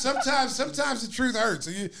 Sometimes the truth hurts,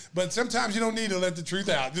 but sometimes you don't need to let the truth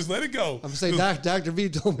out. Just let it go. I'm saying Dr. V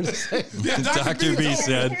told me to say. Yeah, Dr. B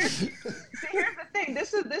said. See, here's the thing.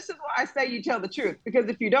 This is why I say you tell the truth, because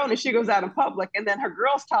if you don't, and she goes out in public, and then her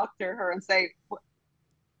girls talk to her and say,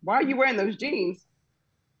 "Why are you wearing those jeans?"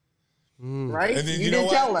 Right? And then you know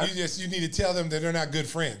what? You need to tell them that they're not good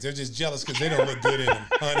friends. They're just jealous because they don't look good in them,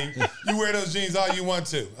 honey. You wear those jeans all you want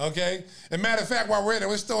to, okay? And matter of fact, while we're at it,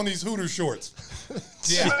 we're still in these Hooter shorts.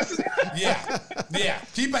 Yeah.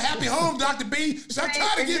 Keep a happy home, Dr. B. Stop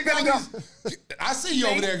trying to get all these. I see you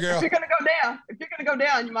over there, girl. If you're gonna go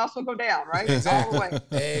down, you might as well go down, right? All the way.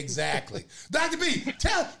 Exactly. Dr. B,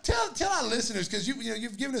 tell our listeners, because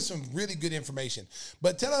you've given us some really good information,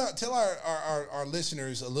 but tell our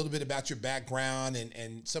listeners a little bit about your background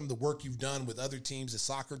and some of the work you've done with other teams, the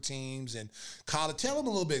soccer teams and college. Tell them a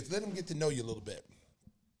little bit. Let them get to know you a little bit.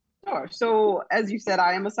 Sure. So as you said,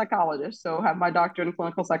 I am a psychologist, so I have my doctorate in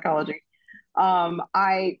clinical psychology.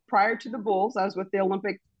 Prior to the Bulls, I was with the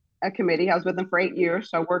Olympic Committee. I was with them for 8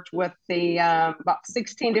 years. So I worked with the about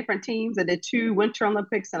 16 different teams. I did 2 Winter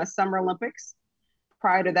Olympics and a Summer Olympics.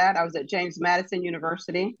 Prior to that, I was at James Madison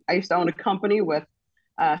University. I used to own a company with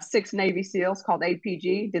 6 Navy SEALs called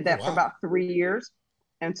APG. Did that for about 3 years.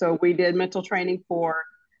 And so we did mental training for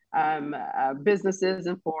businesses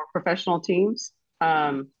and for professional teams.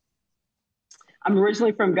 I'm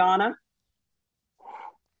originally from Ghana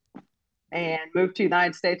and moved to the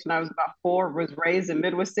United States when I was about 4. Was raised in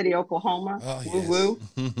Midwest City, Oklahoma. Oh, yes. Woo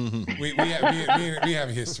woo. we have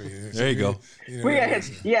history. There you go.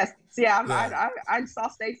 Yes. See, I saw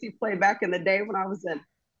Stacey play back in the day when I was in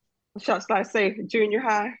Should I say junior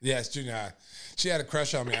high? Yes, junior high. She had a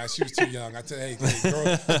crush on me. She was too young. I tell you, hey,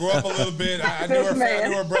 grow up a little bit. I knew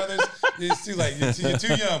her brothers. It's too late. You're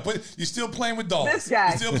too young. But you're still playing with dolls. This guy.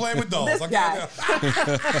 You're still playing with dolls. This guy.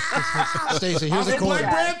 Stacey, here's a quarter.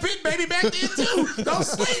 I was playing Brad Pitt, baby, back then too. Don't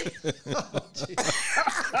sleep.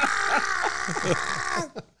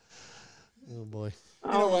 Oh boy.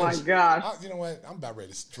 Oh my gosh. You know what? I'm about ready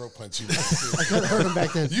to stroke punch you. I could have heard him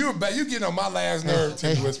back then. You getting on my last nerve,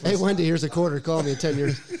 too, Hey, Wendy, here's a quarter. Call me in 10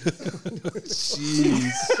 years.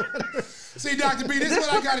 Jeez. See, Dr. B, this is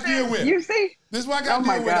what I got to deal with. You see? This is what I got to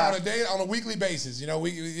Oh deal my with on a weekly basis. You know,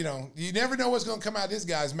 you never know what's going to come out of this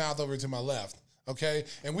guy's mouth over to my left. Okay,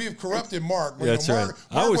 and we have corrupted Mark. That's Mark,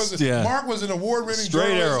 right. Mark was an award-winning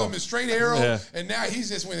Straight arrow. straight arrow, Yeah. and now he's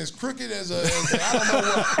just went as crooked as I don't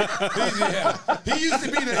know what. He used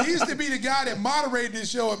to be the guy that moderated this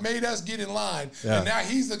show and made us get in line, and now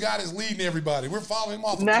he's the guy that's leading everybody. We're following him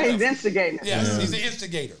off. Now he's instigating. Yes, he's the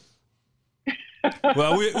instigator.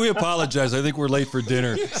 Well, we apologize. I think we're late for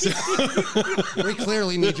dinner. We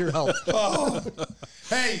clearly need your help.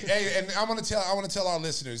 Hey, and I want to tell our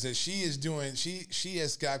listeners that she has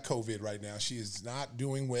got COVID right now. She is not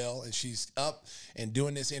doing well, and she's up and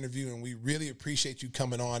doing this interview, and we really appreciate you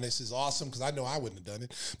coming on. This is awesome because I know I wouldn't have done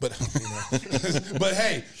it, but but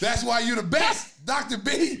hey, that's why you're the best, Dr.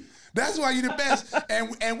 B. That's why you're the best.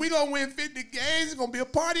 And we're going to win 50 games. It's going to be a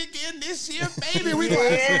party again this year, baby. We're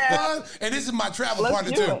going to have some fun. And this is my travel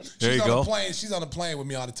partner, too. There you go. She's on the plane with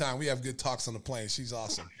me all the time. We have good talks on the plane. She's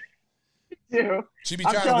awesome. Too. She be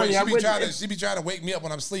trying to wake me up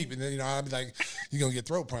when I'm sleeping. And then, I'll be like, you're going to get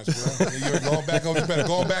throat punched, bro. You're going back over. You better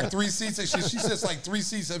going back 3 seats. She sits like 3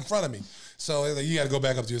 seats in front of me. So you got to go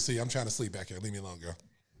back up to your seat. I'm trying to sleep back here. Leave me alone, girl.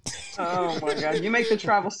 Oh my God! You make the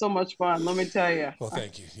travel so much fun. Let me tell you. Well,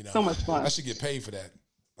 thank you. So much fun. I should get paid for that.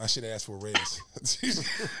 I should ask for a raise.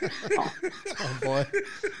 Oh, boy.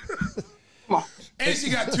 Come on. And she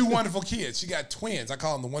got 2 wonderful kids. She got twins. I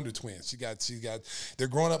call them the Wonder Twins. She got. They're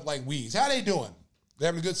growing up like weeds. How they doing? They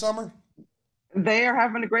having a good summer? They are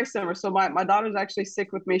having a great summer. So my daughter's actually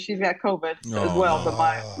sick with me. She's got COVID as well.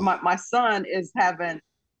 But my son is having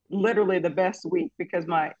literally the best week because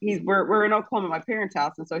we're in Oklahoma, my parents'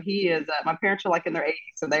 house, and so he is. My parents are like in their 80s,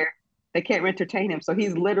 so they can't entertain him. So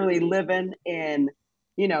he's literally living in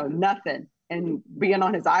nothing and being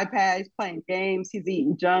on his iPad. He's playing games. He's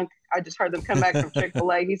eating junk. I just heard them come back from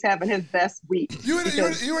Chick-fil-A. He's having his best week. You in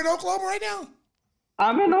Oklahoma right now?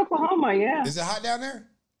 I'm in Oklahoma. Yeah. Is it hot down there?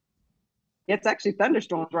 It's actually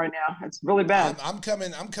thunderstorms right now. It's really bad. I'm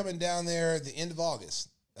coming down there at the end of August.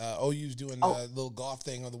 OU's doing a little golf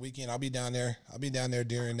thing on the weekend. I'll be down there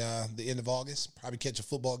during the end of August. Probably catch a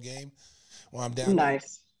football game while I'm down there.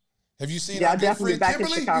 Nice. Have you seen Yeah, our good definitely friend back in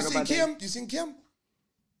Kimberly? Chicago You seen by then. Kim? You seen Kim?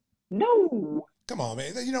 No. Come on,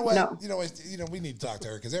 man. You know what? No. You know what? We need to talk to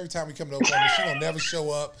her because every time we come to Oklahoma, she don't never show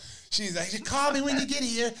up. She's like, call me when you get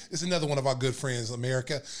here. It's another one of our good friends,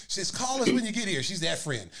 America. She says, call us when you get here. She's that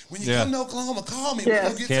friend. When you come to Oklahoma, call me. Yes.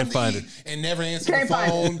 We'll get Can't something find to eat. it. And never answer the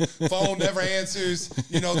phone. Phone never answers.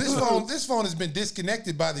 This phone has been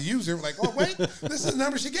disconnected by the user. Like, oh, wait, this is the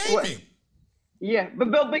number she gave me. Yeah,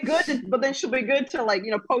 but they'll be good. But then she'll be good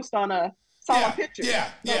to post on a solid picture.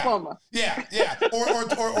 Oklahoma. Yeah.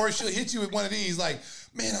 Or she'll hit you with one of these like,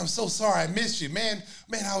 man, I'm so sorry I missed you. Man,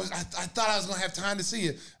 I thought I was gonna have time to see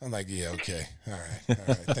you. I'm like, yeah, okay. All right.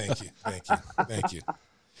 Thank you.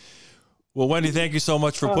 Well, Wendy, thank you so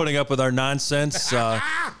much for putting up with our nonsense.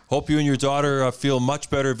 Hope you and your daughter feel much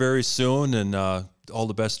better very soon, and all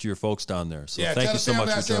the best to your folks down there. So thank you so much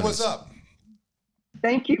for joining us. What's up?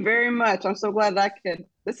 Thank you very much. I'm so glad that I could.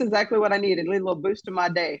 This is exactly what I needed. A little boost to my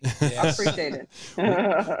day. I appreciate it.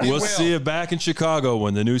 We'll see you back in Chicago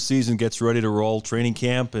when the new season gets ready to roll. Training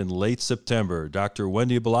camp in late September. Dr.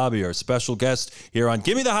 Wendy Balabi, our special guest here on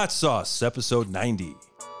Gimme the Hot Sauce, episode 90.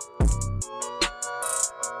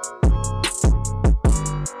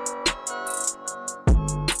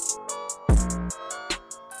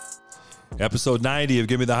 Episode 90 of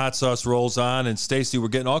Gimme the Hot Sauce rolls on, and Stacey, we're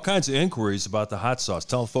getting all kinds of inquiries about the hot sauce.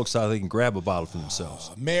 Tell folks how they can grab a bottle for themselves.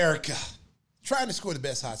 America, trying to score the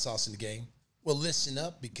best hot sauce in the game? Well, listen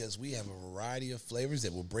up because we have a variety of flavors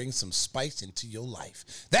that will bring some spice into your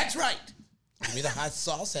life. That's right. Gimme the Hot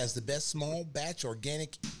Sauce has the best small batch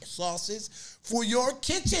organic sauces for your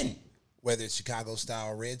kitchen. Whether it's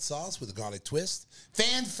Chicago-style red sauce with a garlic twist,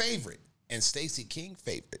 fan favorite, and Stacey King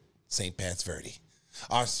favorite, St. Pat's Verde.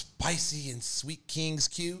 Our spicy and sweet King's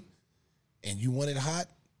Q. And you want it hot?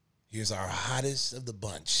 Here's our hottest of the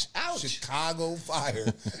bunch. Ouch. Chicago Fire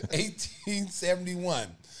 1871.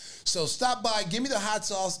 So stop by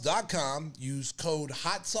GimmeTheHotSauce.com. Use code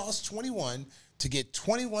HOTSAUCE21 to get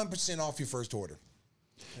 21% off your first order.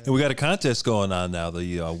 And we got a contest going on now.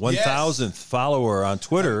 The 1,000th follower on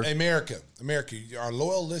Twitter. America, our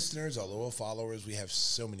loyal listeners, our loyal followers. We have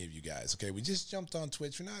so many of you guys. Okay, we just jumped on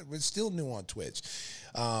Twitch. We're still new on Twitch,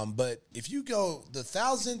 but if you go the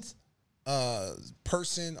 1,000th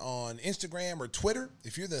person on Instagram or Twitter,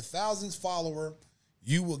 if you're the 1,000th follower,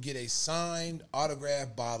 you will get a signed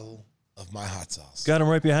autographed bottle of my hot sauce. Got them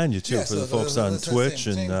right behind you too, for the folks on Twitch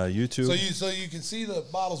and YouTube. So you can see the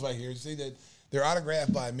bottles right here. You see that they're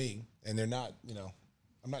autographed by me, and they're not.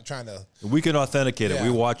 I'm not trying to. We can authenticate it. We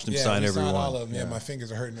watched them sign every one. All of them. Yeah, my fingers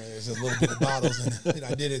are hurting. There's a little bit of bottles, and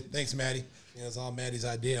I did it. Thanks, Maddie. It's all Maddie's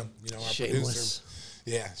idea. Our Shameless. producer.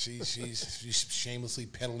 Yeah, she's shamelessly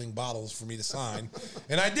peddling bottles for me to sign,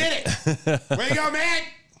 and I did it. Way to go, Matt!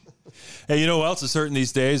 Hey, you know who else is hurting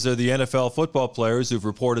these days are the NFL football players who've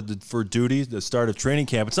reported for duty the start of training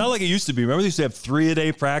camp. It's not like it used to be. Remember, they used to have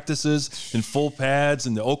 3-a-day practices in full pads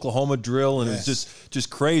and the Oklahoma drill, and it was just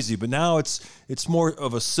crazy. But now it's more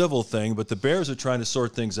of a civil thing. But the Bears are trying to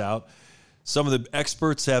sort things out. Some of the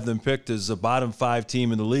experts have them picked as a bottom 5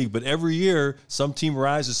 team in the league, but every year some team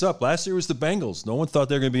rises up. Last year was the Bengals. No one thought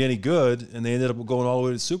they were going to be any good, and they ended up going all the way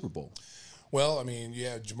to the Super Bowl. Well, I mean, you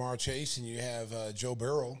have Jamar Chase and you have Joe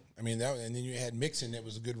Burrow. I mean, and then you had Mixon that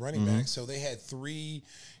was a good running back. So they had 3,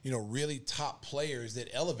 really top players that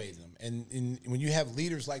elevated them. And when you have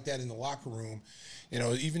leaders like that in the locker room,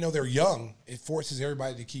 even though they're young, it forces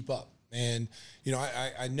everybody to keep up. And,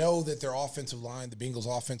 I know that their offensive line, the Bengals'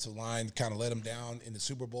 offensive line, kind of let them down in the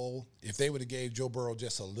Super Bowl. If they would have gave Joe Burrow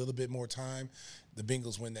just a little bit more time, the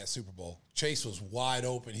Bengals win that Super Bowl. Chase was wide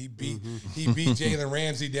open. He beat Jalen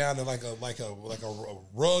Ramsey down to like a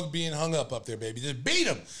rug being hung up there, baby. Just beat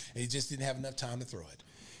him. And he just didn't have enough time to throw it.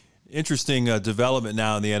 Interesting development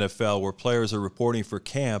now in the NFL where players are reporting for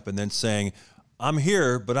camp and then saying, I'm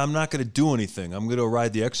here, but I'm not going to do anything. I'm going to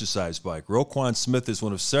ride the exercise bike. Roquan Smith is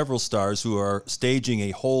one of several stars who are staging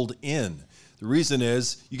a hold-in. The reason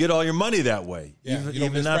is you get all your money that way,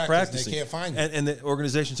 even not practicing. They can't find you. And the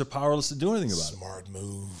organizations are powerless to do anything about it. Smart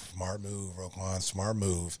move, Roquan, smart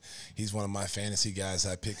move. He's one of my fantasy guys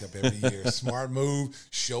I pick up every year. Smart move,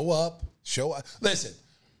 show up. Listen,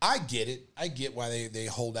 I get it. I get why they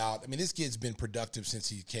hold out. I mean, this kid's been productive since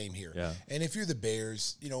he came here. Yeah. And if you're the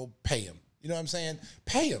Bears, pay him. You know what I'm saying?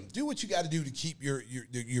 Pay them. Do what you got to do to keep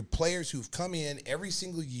your players who've come in every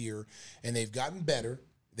single year and they've gotten better.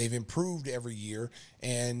 They've improved every year.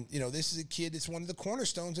 And, this is a kid that's one of the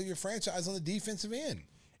cornerstones of your franchise on the defensive end.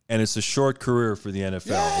 And it's a short career for the NFL.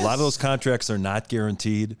 Yes. A lot of those contracts are not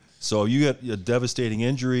guaranteed. So you get a devastating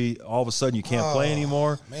injury, all of a sudden you can't play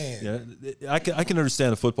anymore. Man. I can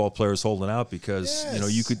understand the football players holding out because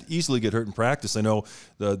you could easily get hurt in practice. I know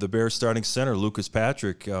the Bears starting center, Lucas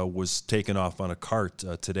Patrick, was taken off on a cart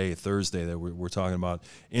today, Thursday, that we're talking about.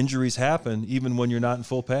 Injuries happen even when you're not in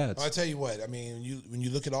full pads. Well, I tell you what, I mean, when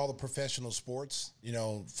you look at all the professional sports,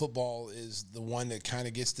 football is the one that kind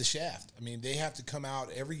of gets the shaft. I mean, they have to come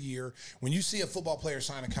out every year. When you see a football player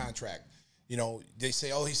sign a contract, they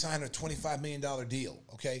say, he signed a $25 million deal,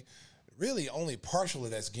 okay? Really, only partial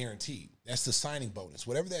of that's guaranteed. That's the signing bonus.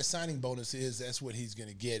 Whatever that signing bonus is, that's what he's going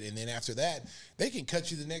to get. And then after that, they can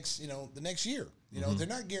cut you the next year. They're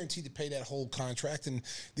not guaranteed to pay that whole contract. And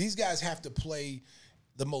these guys have to play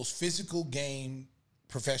the most physical game,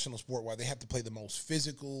 professional sport-wise. They have to play the most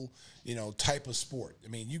physical, type of sport. I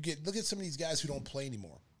mean, look at some of these guys who don't play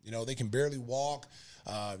anymore. They can barely walk.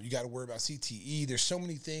 You got to worry about CTE. There's so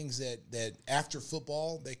many things that after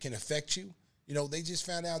football that can affect you. They just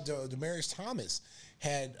found out Demaryius Thomas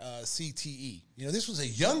had CTE. This was a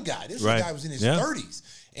young guy. This guy was in his 30s,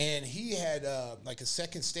 and he had like a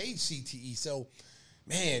second stage CTE. So,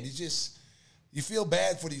 man, you feel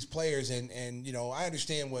bad for these players, and I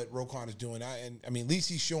understand what Roquan is doing. I mean, at least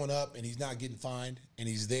he's showing up and he's not getting fined and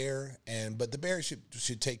he's there. But the Bears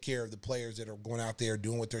should take care of the players that are going out there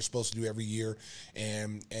doing what they're supposed to do every year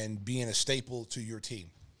and being a staple to your team.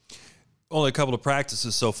 Only a couple of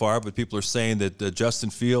practices so far, but people are saying that Justin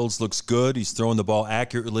Fields looks good. He's throwing the ball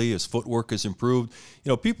accurately. His footwork has improved.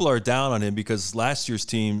 People are down on him because last year's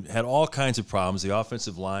team had all kinds of problems. The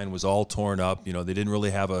offensive line was all torn up. They didn't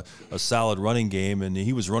really have a solid running game, and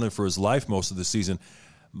he was running for his life most of the season.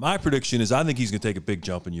 My prediction is I think he's going to take a big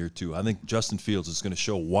jump in year 2. I think Justin Fields is going to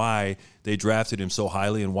show why they drafted him so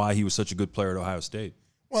highly and why he was such a good player at Ohio State.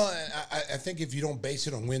 Well, I think if you don't base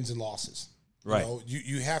it on wins and losses, Right.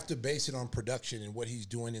 You have to base it on production and what he's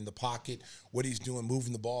doing in the pocket, what he's doing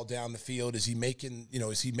moving the ball down the field. Is he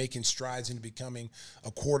making strides into becoming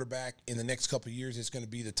a quarterback in the next couple of years? It's going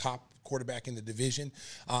to be the top quarterback in the division.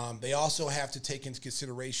 They also have to take into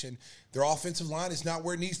consideration their offensive line is not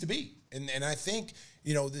where it needs to be. And I think,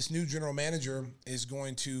 this new general manager is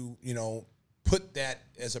going to, put that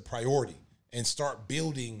as a priority and start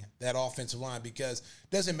building that offensive line, because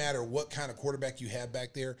it doesn't matter what kind of quarterback you have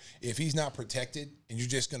back there. If he's not protected and you're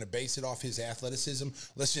just going to base it off his athleticism,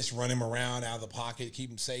 let's just run him around out of the pocket,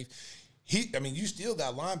 keep him safe. You still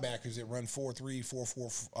got linebackers that run 4.3,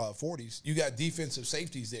 4.4 40s. You got defensive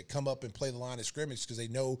safeties that come up and play the line of scrimmage because they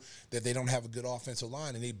know that they don't have a good offensive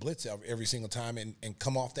line, and they blitz every single time and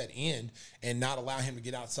come off that end and not allow him to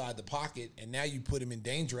get outside the pocket. And now you put him in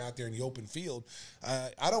danger out there in the open field.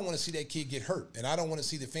 I don't want to see that kid get hurt, and I don't want to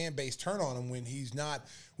see the fan base turn on him when he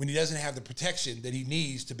doesn't have the protection that he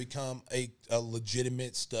needs to become a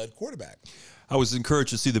legitimate stud quarterback. I was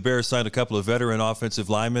encouraged to see the Bears sign a couple of veteran offensive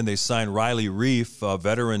linemen. They signed Riley Reif, a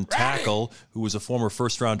veteran tackle who was a former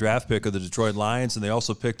first-round draft pick of the Detroit Lions, and they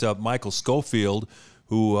also picked up Michael Schofield,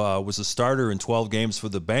 who was a starter in 12 games for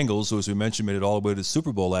the Bengals, who, as we mentioned, made it all the way to the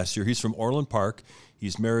Super Bowl last year. He's from Orland Park.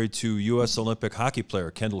 He's married to U.S. Olympic hockey player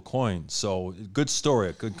Kendall Coyne. So, good story,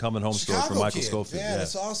 a good coming-home story for Michael Schofield. Yeah,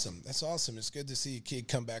 that's awesome. That's awesome. It's good to see a kid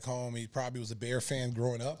come back home. He probably was a Bear fan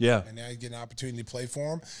growing up. Yeah. And now he's getting an opportunity to play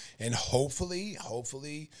for him. And hopefully,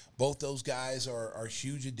 both those guys are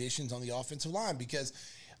huge additions on the offensive line, because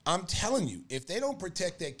I'm telling you, if they don't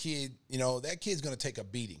protect that kid, that kid's going to take a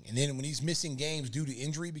beating. And then when he's missing games due to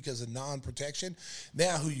injury because of non-protection,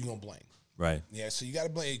 now who you going to blame? Right. Yeah, so you got to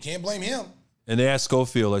blame. You can't blame him. And they asked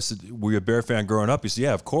Schofield, I said, were you a Bear fan growing up? He said,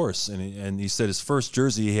 yeah, of course. And he said his first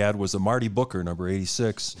jersey he had was a Marty Booker, number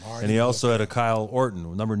 86. And he also had a Kyle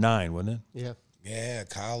Orton, number 9, wasn't it? Yeah. Yeah,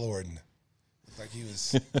 Kyle Orton. Like he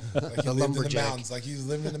was, like he lived in the mountains. Like he was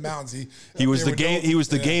living in the mountains. He was the game. He was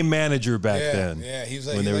the game manager back then. Yeah, he was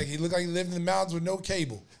like, he looked like he lived in the mountains with no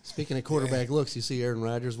cable. Speaking of quarterback looks, you see Aaron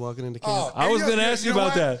Rodgers walking into camp. I was going to ask you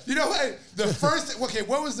about that. You know what?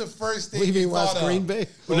 What was the first thing you thought of? Green Bay?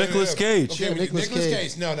 Nicolas Cage. Okay, Nicolas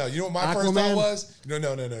Cage. No. You know what my first thought was? No.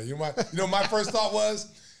 You know what my first thought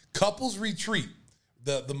was? Couples retreat.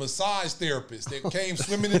 The massage therapist that came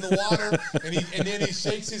swimming in the water and then he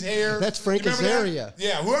shakes his hair. That's Frank Azaria.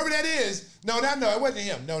 Yeah, whoever that is. No, it wasn't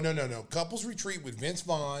him. No. Couples retreat with Vince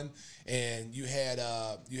Vaughn, and you had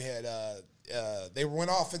they went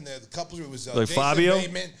off in the couples. It was like Jason Fabio.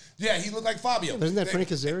 Bateman. Yeah, he looked like Fabio. Isn't that Frank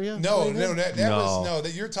Azaria? No.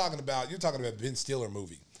 That you're talking about Ben Stiller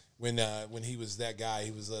movie. When he was that guy,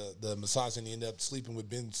 he was the massage, and he ended up sleeping with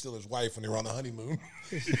Ben Stiller's wife when they were on the honeymoon.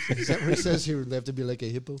 Is that where he says he would have to be like a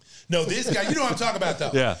hippo? No, this guy, you know what I'm talking about,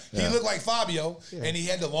 though. Yeah. He looked like Fabio, and he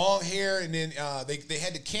had the long hair, and then they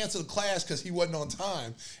had to cancel the class because he wasn't on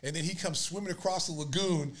time. And then he comes swimming across the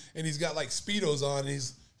lagoon, and he's got like Speedos on, and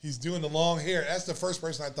He's doing the long hair. That's the first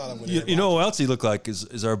person I thought of. You know who else he looked like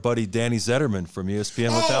is our buddy Danny Zetterman from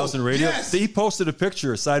ESPN 1000 Radio. Yes. He posted a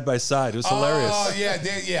picture side by side. It was hilarious. Oh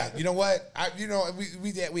yeah. You know what?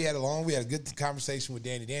 We had a good conversation with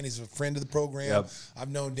Danny. Danny's a friend of the program. Yep. I've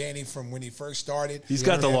known Danny from when he first started. He's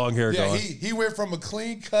got the long hair going. He went from a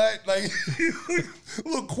clean cut, like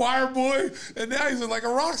little choir boy, and now he's like a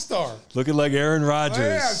rock star, looking like Aaron Rodgers.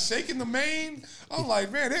 Yeah, shaking the mane. I'm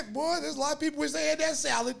like, man, there's a lot of people wish they had that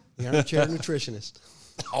salad. The armchair nutritionist.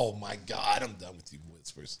 Oh my God, I'm done with you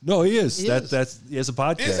whispers. No, he is. He has a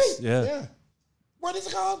podcast. Is he? Yeah. What is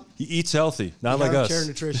it called? He eats healthy, not like us.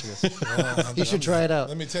 Armchair nutritionist. You should try it out.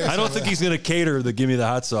 Let me tell you. I don't think he's going to cater the Give Me the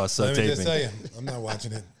Hot Sauce taping. Let me just tell you, I'm not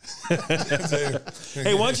watching it.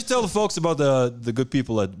 Hey, why don't you tell the folks about the good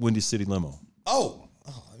people at Windy City Limo? Oh,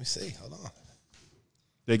 let me see. Hold on.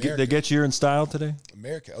 They get you here in style today?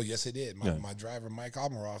 America. Oh, yes, they did. My driver, Mike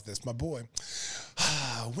Almaroff, that's my boy.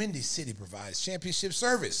 Windy City provides championship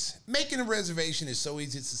service. Making a reservation is so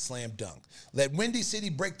easy, it's a slam dunk. Let Windy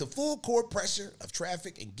City break the full court pressure of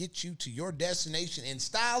traffic and get you to your destination in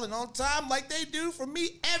style and on time like they do for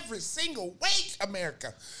me every single week,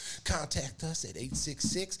 America. Contact us at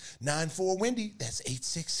 866-94-WINDY. That's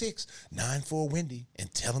 866-94-WINDY.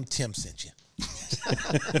 And tell them Tim sent you.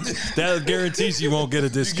 That guarantees you won't get a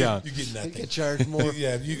discount. You get nothing. You get charged more.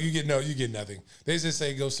 Yeah, you get nothing. They just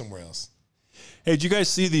say go somewhere else. Hey, did you guys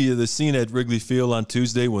see the scene at Wrigley Field on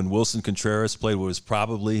Tuesday when Wilson Contreras played what was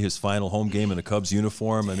probably his final home game in a Cubs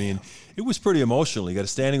uniform? I mean, it was pretty emotional. He got a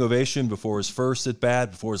standing ovation before his first at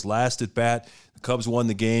bat, before his last at bat. The Cubs won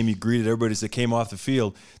the game. He greeted everybody as they came off the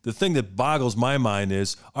field. The thing that boggles my mind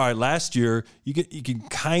is, all right, last year you can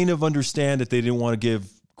kind of understand that they didn't want to give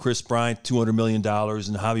Chris Bryant, $200 million, and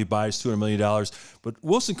Javi Baez, $200 million. But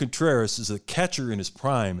Wilson Contreras is a catcher in his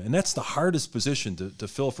prime, and that's the hardest position to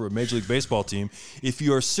fill for a Major League Baseball team. If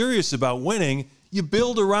you are serious about winning, you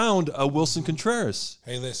build around a Wilson Contreras.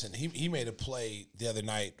 Hey, listen, he made a play the other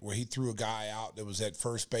night where he threw a guy out that was at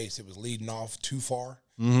first base. It was leading off too far.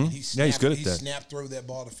 Mm-hmm. He's good at that. He snapped throw that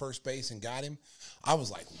ball to first base and got him. I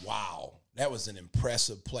was like, wow, that was an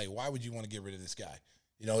impressive play. Why would you want to get rid of this guy?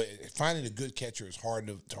 You know, finding a good catcher is hard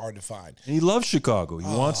to find. And he loves Chicago. He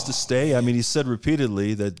wants to stay. I mean, he said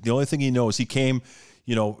repeatedly that the only thing he knows, he came,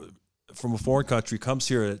 from a foreign country, comes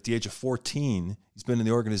here at the age of 14. He's been in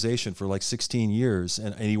the organization for like 16 years,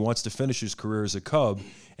 and he wants to finish his career as a Cub.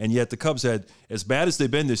 And yet the Cubs had, as bad as they've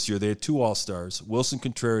been this year, they had 2 All-Stars, Wilson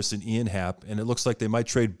Contreras and Ian Happ, and it looks like they might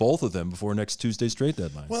trade both of them before next Tuesday's trade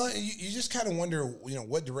deadline. Well, you just kind of wonder,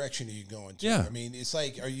 what direction are you going to? Yeah. I mean, it's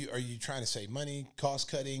like, are you trying to save money, cost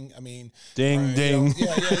cutting? I mean, ding, ding.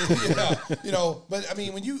 Yeah. But I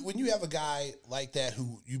mean, when you have a guy like that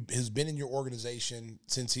who has been in your organization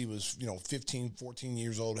since he was, 15, 14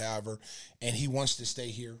 years old, however, and he wants to stay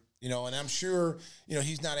here. And I'm sure,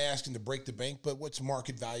 he's not asking to break the bank, but what's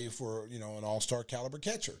market value for, an all-star caliber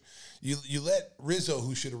catcher? You let Rizzo,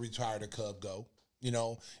 who should have retired a Cub, go.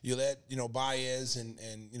 You let, Baez and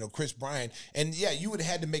Chris Bryant. And, yeah, you would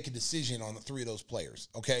have had to make a decision on the 3 of those players,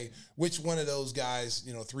 okay? Which one of those guys,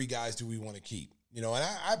 3 guys do we want to keep? And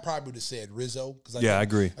I probably would have said Rizzo. I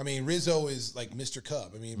agree. I mean, Rizzo is like Mr.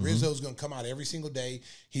 Cub. I mean, Rizzo's going to come out every single day.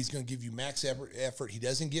 He's going to give you max effort. He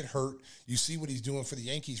doesn't get hurt. You see what he's doing for the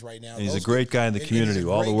Yankees right now. And he's a great guy in the community.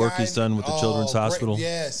 All the work he's done with the Children's Hospital.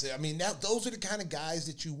 Yes. I mean, those are the kind of guys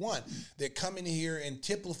that you want that come in here and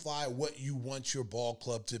typify what you want your ball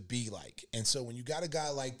club to be like. And so when you got a guy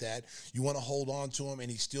like that, you want to hold on to him,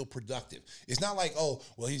 and he's still productive. It's not like, oh,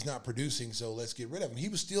 well, he's not producing, so let's get rid of him.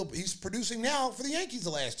 He's producing now for the Yankees the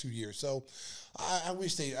last 2 years. So I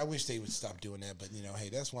wish they would stop doing that. But hey,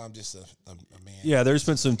 that's why I'm just a man. Yeah, there's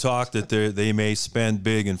been some talk that they may spend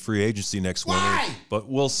big in free agency next winter, but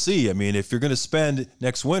we'll see. I mean, if you're going to spend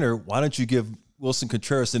next winter, why don't you give Wilson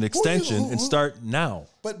Contreras an extension and start now?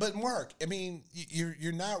 But Mark, I mean,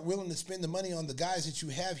 you're not willing to spend the money on the guys that you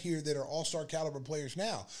have here that are all-star caliber players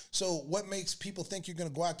now. So what makes people think you're going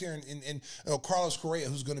to go out there and Carlos Correa,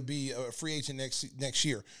 who's going to be a free agent next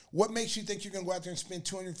year, what makes you think you're going to go out there and spend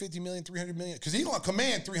 $250 million, $300 million? Because he's going to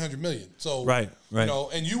command $300 million. So right.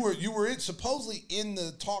 And you were supposedly in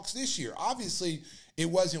the talks this year. Obviously, it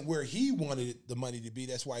wasn't where he wanted the money to be.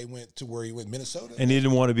 That's why he went to where he went, Minnesota. And he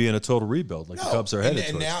didn't want to be in a total rebuild like the Cubs are headed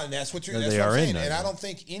towards. And that's what I'm saying. And I don't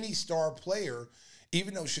think any star player,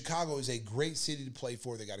 even though Chicago is a great city to play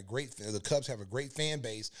for, the Cubs have a great fan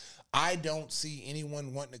base. I don't see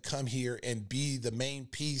anyone wanting to come here and be the main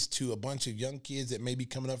piece to a bunch of young kids that may be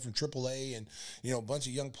coming up from AAA and, a bunch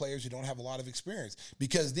of young players who don't have a lot of experience,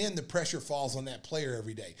 because then the pressure falls on that player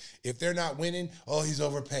every day. If they're not winning, oh, he's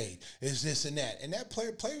overpaid. It's this and that. And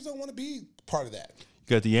players don't want to be part of that.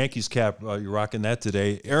 You got the Yankees cap. You're rocking that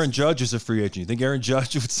today. Aaron Judge is a free agent. You think Aaron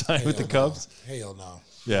Judge would sign with the Cubs? Hell no.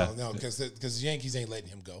 Yeah. No, because the Yankees ain't letting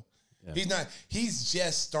him go. Yeah. He's not. He's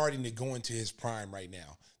just starting to go into his prime right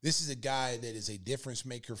now. This is a guy that is a difference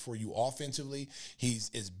maker for you offensively. He's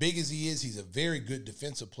as big as he is. He's a very good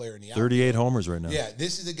defensive player in the outfield. 38 homers right now. Yeah,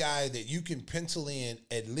 this is a guy that you can pencil in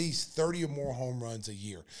at least 30 or more home runs a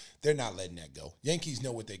year. They're not letting that go. Yankees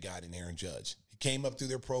know what they got in Aaron Judge. He came up through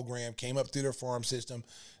their program, came up through their farm system.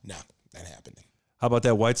 Nah, not happening. How about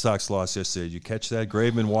that White Sox loss yesterday? Did you catch that?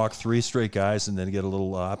 Graveman walked 3 straight guys and then get a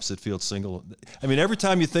little opposite field single. I mean, every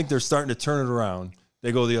time you think they're starting to turn it around,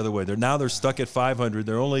 they go the other way. They're stuck at 500.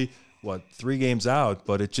 They're only 3 games out,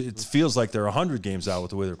 but it feels like they're 100 games out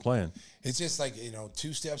with the way they're playing. It's just like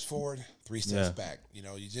 2 steps forward, 3 steps back. You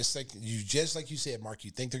just like you said, Mark.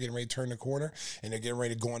 You think they're getting ready to turn the corner, and they're getting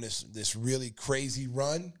ready to go on this really crazy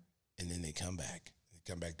run, and then they come back.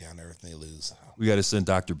 Come back down to earth and they lose. We got to send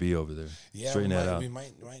Dr. B over there. Yeah, straighten that out. We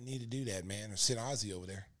might need to do that, man. Or send Ozzy over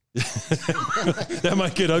there. That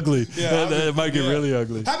might get ugly. Yeah, that might get really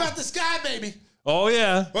ugly. How about the Sky, baby? Oh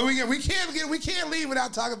yeah. But we can't leave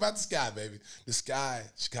without talking about the Sky, baby. The Sky,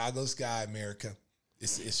 Chicago Sky, America.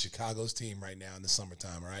 It's Chicago's team right now in the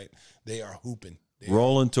summertime, right? They are hooping.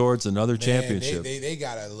 Rolling towards another championship. They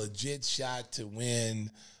got a legit shot to win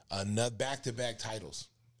another back-to-back titles.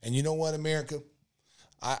 And you know what, America?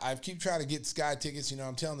 I keep trying to get Sky tickets.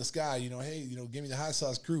 I'm telling the Sky, hey, give me the Hot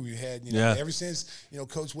Sauce crew. We had, ever since,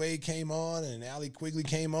 Coach Wade came on and Allie Quigley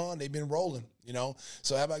came on, they've been rolling,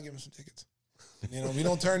 So how about giving them some tickets? We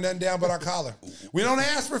don't turn nothing down but our collar. We don't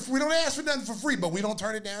ask for nothing for free, but we don't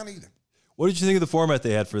turn it down either. What did you think of the format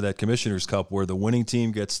they had for that Commissioner's Cup, where the winning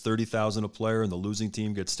team gets $30,000 a player and the losing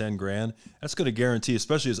team gets $10,000? That's going to guarantee,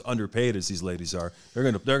 especially as underpaid as these ladies are, they're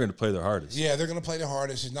going to play their hardest. Yeah, they're going to play their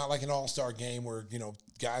hardest. It's not like an all-star game where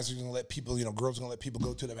guys are going to let people, girls are going to let people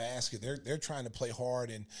go to the basket. They're trying to play hard,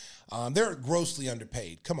 and they're grossly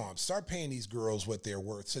underpaid. Come on, start paying these girls what they're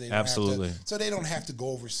worth, so they don't have to go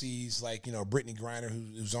overseas like Brittany Griner,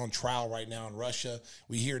 who's on trial right now in Russia.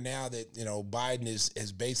 We hear now that Biden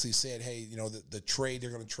has basically said, hey, the trade, they're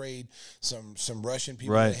going to trade some Russian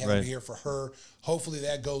people that have here for her. Hopefully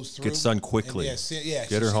that goes through. Gets done quickly. Get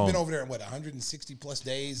her home. She's been over there in 160 plus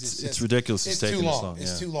days. It's ridiculous. It's taking too long. This long.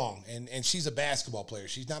 It's too long. And she's a basketball player.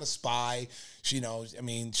 She's not a spy. She knows. I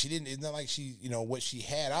mean, she didn't. It's not like she, what she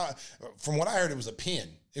had. From what I heard, it was a pen.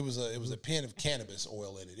 It was a pen of cannabis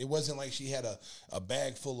oil in it. It wasn't like she had a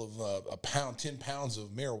bag full of 10 pounds of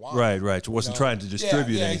marijuana. Right. She wasn't trying to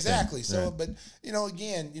distribute anything. Exactly. So, but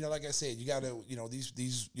again, like I said, you got to,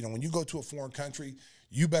 these, when you go to a foreign country,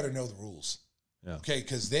 you better know the rules. Yeah. Okay,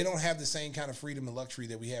 because they don't have the same kind of freedom and luxury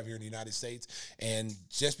that we have here in the United States. And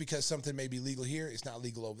just because something may be legal here, it's not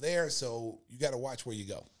legal over there. So you got to watch where you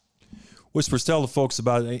go. Whispers, tell the folks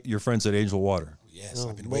about your friends at Angel Water. Yes,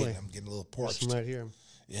 I've been waiting. I'm getting a little parched. Right here.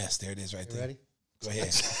 Yes, there it is right there. Ready? Go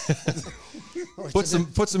ahead.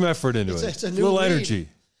 Put some effort into it. It's a little read. energy.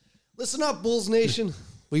 Listen up, Bulls Nation.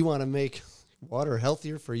 We want to make water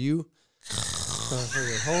healthier for you, for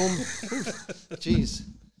your home. Jeez.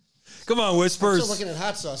 Come on, I'm Whispers. still looking at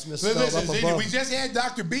hot sauce misspelled up Listen, above. we just had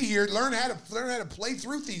Dr. B here. Learn how to play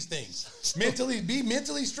through these things. Be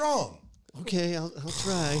mentally strong. Okay, I'll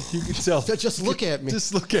try. You can tell. Just look at me.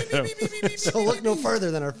 Just look at him. So look no further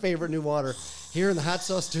than our favorite new water here in the Hot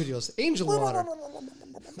Sauce Studios, Angel Water.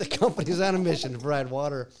 The company is on a mission to provide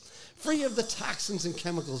water free of the toxins and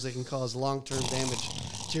chemicals that can cause long-term damage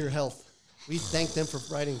to your health. We thank them for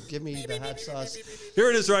providing Give Me the Hot Sauce Here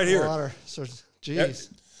it is right here. water. So, jeez.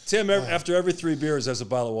 Tim, after every 3 beers, has a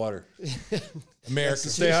bottle of water. America.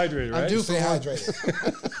 Stay hydrated, right? I'm due for Stay one.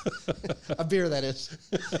 hydrated. A beer, that is.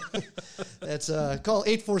 That's call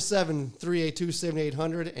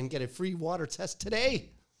 847-382-7800 and get a free water test today.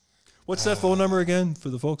 What's that phone number again for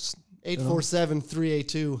the folks?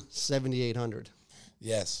 847-382-7800.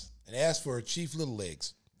 Yes, and ask for Chief Little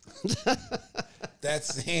Legs.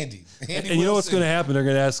 That's Andy. And you know what's going to happen? They're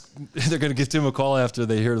going to give Tim a call after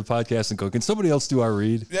they hear the podcast and go, can somebody else do our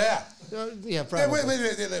read? Yeah. Yeah, probably.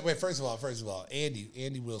 Wait. First of all,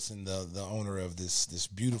 Andy Wilson, the owner of this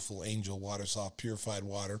beautiful Angel Water, soft purified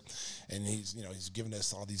water, and he's giving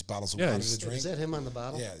us all these bottles of water to drink. Is that him on the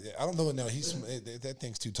bottle? Yeah, I don't know. No, that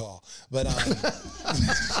thing's too tall. But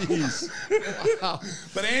Jeez. Wow.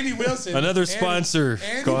 But Andy Wilson, another sponsor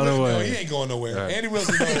gone away. No, he ain't going nowhere. Right. Andy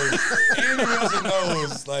Wilson knows. Andy Wilson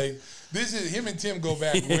knows. Like, this is him and Tim go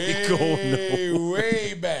back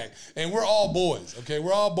way back, and we're all boys. Okay,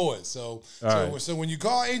 we're all boys. So when you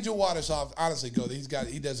call Angel Water Soft, honestly,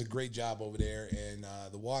 he does a great job over there, and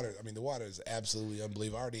the water is absolutely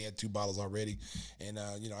unbelievable. I already had 2 bottles already, and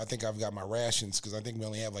I think I've got my rations because I think we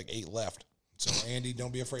only have like 8 left. So, Andy,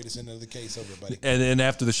 don't be afraid to send another case over, buddy. And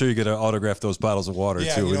after the show, you get to autograph those bottles of water,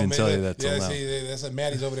 too. We didn't tell you that till now. See, that's like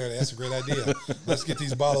Maddie's over there. That's a great idea. Let's get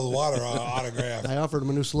these bottles of water autographed. I offered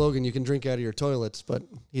him a new slogan, you can drink out of your toilets, but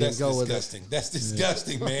he didn't go with it. That's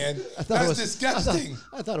disgusting, man. That's disgusting.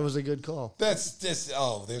 I thought it was a good call. That's just,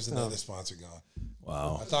 there's another sponsor gone.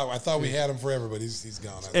 Wow. I thought we had him forever, but he's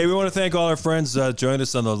gone. Hey, we want to thank all our friends joining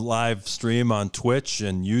us on the live stream on Twitch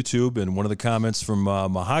and YouTube. And one of the comments from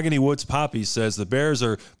Mahogany Woods Poppy says the Bears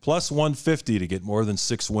are plus 150 to get more than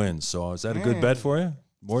 6 wins. So is that a good bet for you?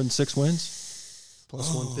 More than 6 wins?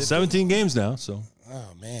 Plus 150. 17 games now. So.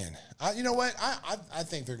 Oh man, you know what? I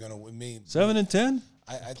think they're going to win. 7 and 10.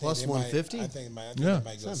 I think plus 150. I think they might go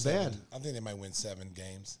not 7. bad. I think they might win 7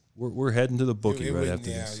 games. We're heading to the bookie right after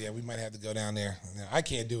this. Yeah, we might have to go down there. I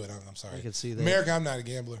can't do it. I'm sorry. I can see that. America, I'm not a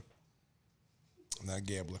gambler. I'm not a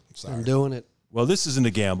gambler. I'm sorry. I'm doing it. Well, this isn't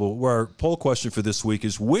a gamble. Our poll question for this week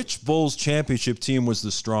is which Bulls championship team was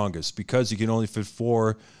the strongest? Because you can only fit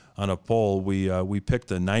 4 on a poll, we picked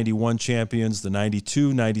the 91 champions, the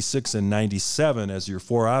 92, 96, and 97 as your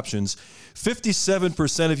 4 options.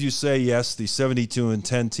 57% of you say yes, the 72 and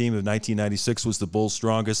 10 team of 1996 was the Bulls'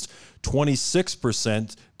 strongest.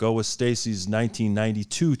 26% go with Stacy's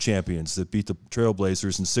 1992 champions that beat the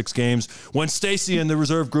Trailblazers in 6 games when Stacy and the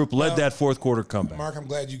reserve group led that fourth quarter comeback. Mark, I'm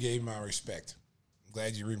glad you gave my respect. I'm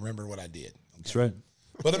glad you remembered what I did. Okay? That's right.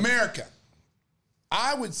 But America,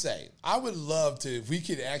 I would love to, if we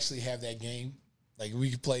could actually have that game, like we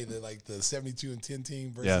could play the 72 and 10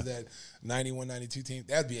 team versus that 91, 92 team.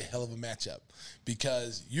 That'd be a hell of a matchup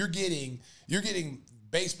because you're getting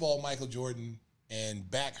baseball Michael Jordan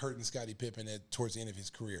and back hurting Scottie Pippen towards the end of his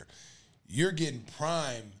career. You're getting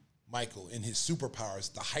prime Michael in his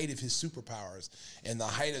superpowers, the height of his superpowers, and the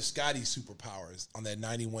height of Scotty's superpowers on that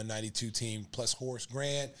 91-92 team, plus Horace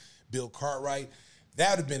Grant, Bill Cartwright.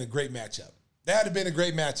 That would have been a great matchup.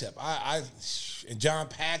 And John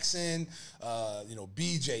Paxson,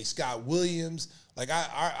 BJ, Scott Williams. Like,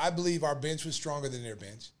 I believe our bench was stronger than their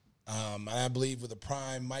bench. And I believe with a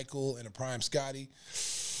prime Michael and a prime Scotty.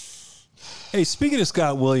 Hey, speaking of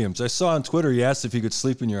Scott Williams, I saw on Twitter he asked if he could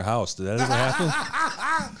sleep in your house. Did that ever happen?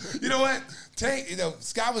 You know what? Tank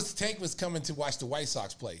was coming to watch the White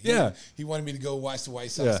Sox play. He wanted me to go watch the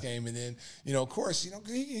White Sox game, and then, of course,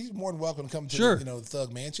 he's more than welcome to come to the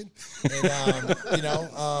Thug Mansion. And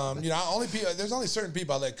there's only certain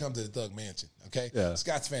people I let come to the Thug Mansion. Okay,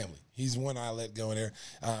 Scott's family. He's one I let go in there.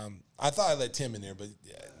 I thought I let Tim in there, but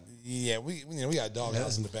we got a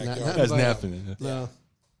doghouse in the backyard. That's napping. No.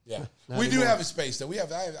 Yeah, we do have a space though.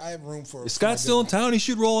 I have room for. Is Scott still in town? He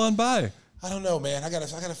should roll on by. I don't know, man. I gotta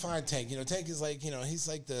find Tank. Tank is like, he's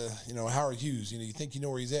like the, Howard Hughes. You think you know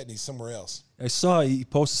where he's at, and he's somewhere else. I saw he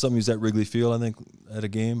posted something. He was at Wrigley Field, I think, at a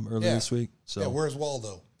game earlier this week. So where's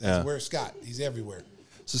Waldo? Where's Scott? He's everywhere.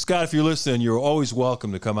 So Scott, if you're listening, you're always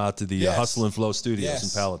welcome to come out to the Hustle and Flow Studios in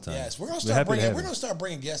Palatine. Yes, we're gonna start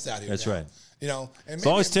bringing guests out here. That's now. Right. And as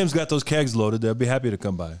long as Tim's got those kegs loaded, they'll be happy to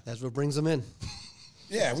come by. That's what brings them in.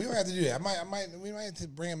 Yeah, we don't have to do that. We might have to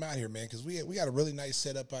bring him out here, man, because we got a really nice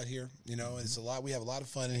setup out here. It's a lot. We have a lot of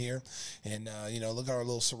fun in here, and look at our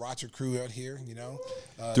little Sriracha crew out here.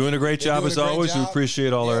 Doing a great job as always. We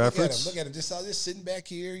appreciate all our efforts. Look at them, just sitting back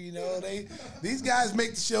here. These guys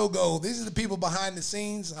make the show go. These are the people behind the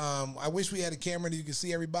scenes. I wish we had a camera that you could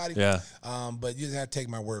see everybody. Yeah. But you just have to take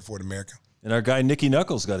my word for it, America. And our guy Nicky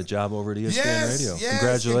Knuckles got a job over at ESPN Radio. Yes,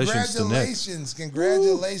 Congratulations to Nick.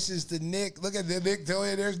 Congratulations to Nick. Look at Nick.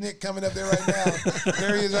 There's Nick coming up there right now.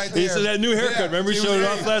 There he is right there. He said that new haircut. Remember he showed it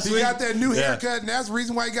off last week? He got that new haircut, and that's the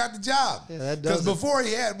reason why he got the job. Yeah, that does.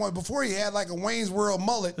 Because before he had like a Wayne's World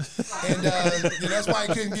mullet, and that's why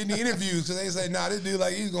he couldn't get any interviews. So they said, this dude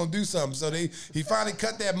he's gonna do something. So he finally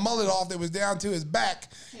cut that mullet off that was down to his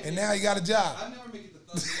back, and now he got a job. I'll never make it the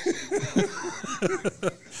Thug.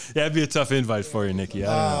 Yeah, it'd be a tough invite for you, Nicky.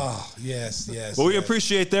 Yes. Well, we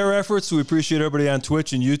appreciate their efforts. We appreciate everybody on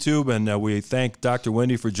Twitch and YouTube, and we thank Dr.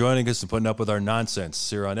 Wendy for joining us and putting up with our nonsense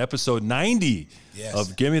here on episode 90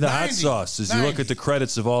 of Gimme the Hot Sauce. As you look at the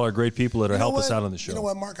credits of all our great people that are helping us out on the show. You know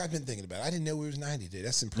what, Mark? I've been thinking about it. I didn't know we was 90 today.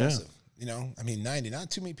 That's impressive. Yeah. 90.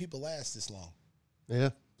 Not too many people last this long. Yeah.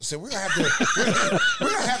 So we're gonna have to.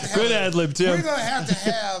 Good ad lib, Tim. We're gonna have to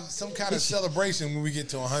have some kind of celebration when we get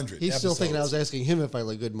to 100. He's still thinking I was asking him if I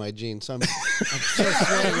look good in my jeans. So I'm still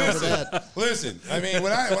sweating over that. Listen, I mean,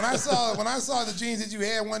 when I saw the jeans that you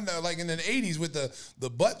had one like in the 80s with the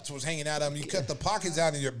butts was hanging out of them, you cut the pockets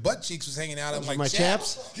out and your butt cheeks was hanging out of them like my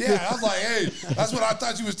chaps. Yeah, I was like, hey, that's what I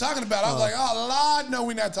thought you was talking about. I was like, oh Lord, no,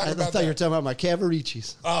 we're not talking about that. I thought you were talking about my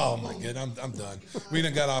Cavaricis. Oh my God, I'm done. We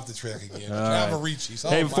done got off the track again. Cavaricis.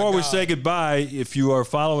 Hey, before we say goodbye, if you are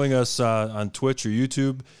following us on Twitch or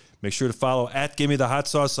YouTube, make sure to follow at Gimme the Hot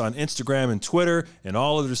Sauce on Instagram and Twitter and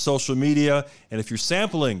all other social media. And if you're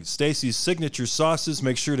sampling Stacy's signature sauces,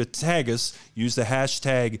 make sure to tag us. Use the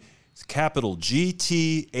hashtag capital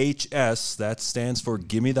GTHS. That stands for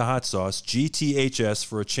Gimme the Hot Sauce, GTHS,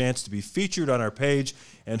 for a chance to be featured on our page.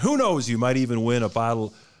 And who knows, you might even win a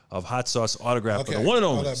bottle of hot sauce autographed by the one and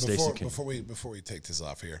only Stacey King. Before we take this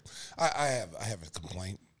off here, I have a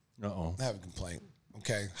complaint. Uh-oh. I have a complaint.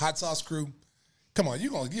 Okay, Hot Sauce Crew. Come on,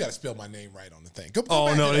 you got to spell my name right on the thing. Go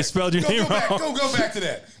oh no, they spelled your name wrong. Go back to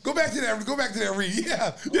that. Go back to that read.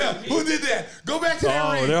 Yeah. Who did that? Go back to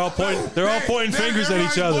that read. They're all pointing fingers at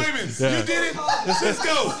each other. Yeah. You did it. Let's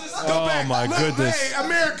go. Go back. Oh my goodness. Hey,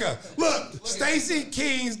 America. Look, Stacey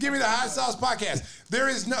King's Give Me the Hot Sauce podcast.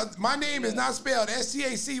 My name is not spelled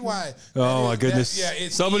S-T-A-C-Y. Oh my goodness.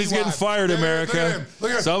 It's somebody's E-Y. getting fired, America.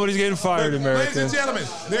 Look at him. Somebody's getting fired, America. Ladies and gentlemen,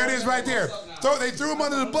 there it is right there. They threw him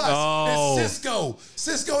under the bus. Oh. It's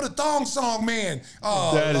Cisco the Thong Song Man.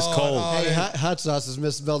 Oh, that is cold. Hey, hot sauce is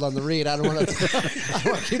misspelled on the read. I don't want to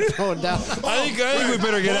keep going down. I think we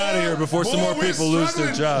better get out of here before some more people lose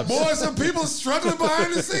their jobs. Boy, some people struggling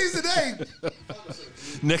behind the scenes today.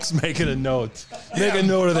 Nick's making a note. Make a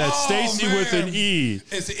note of that. Stacy with an E.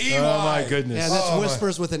 It's an E-Y. Oh, my goodness. Yeah, that's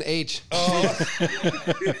Whispers with an H.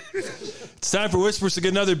 It's time for Whispers to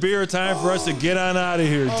get another beer. Time for us to get on out of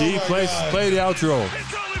here. D, play the outro.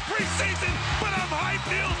 It's only preseason, but I'm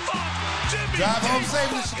hyped. Neil Funk, Jimmy Drive home G.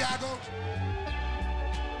 safe in Chicago.